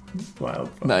wild fun.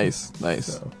 Nice.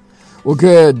 So. Well,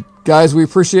 good. Guys, we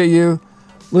appreciate you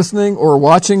listening or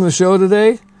watching the show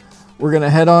today. We're going to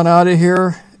head on out of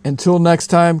here. Until next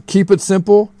time, keep it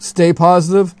simple, stay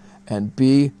positive, and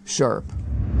be sharp.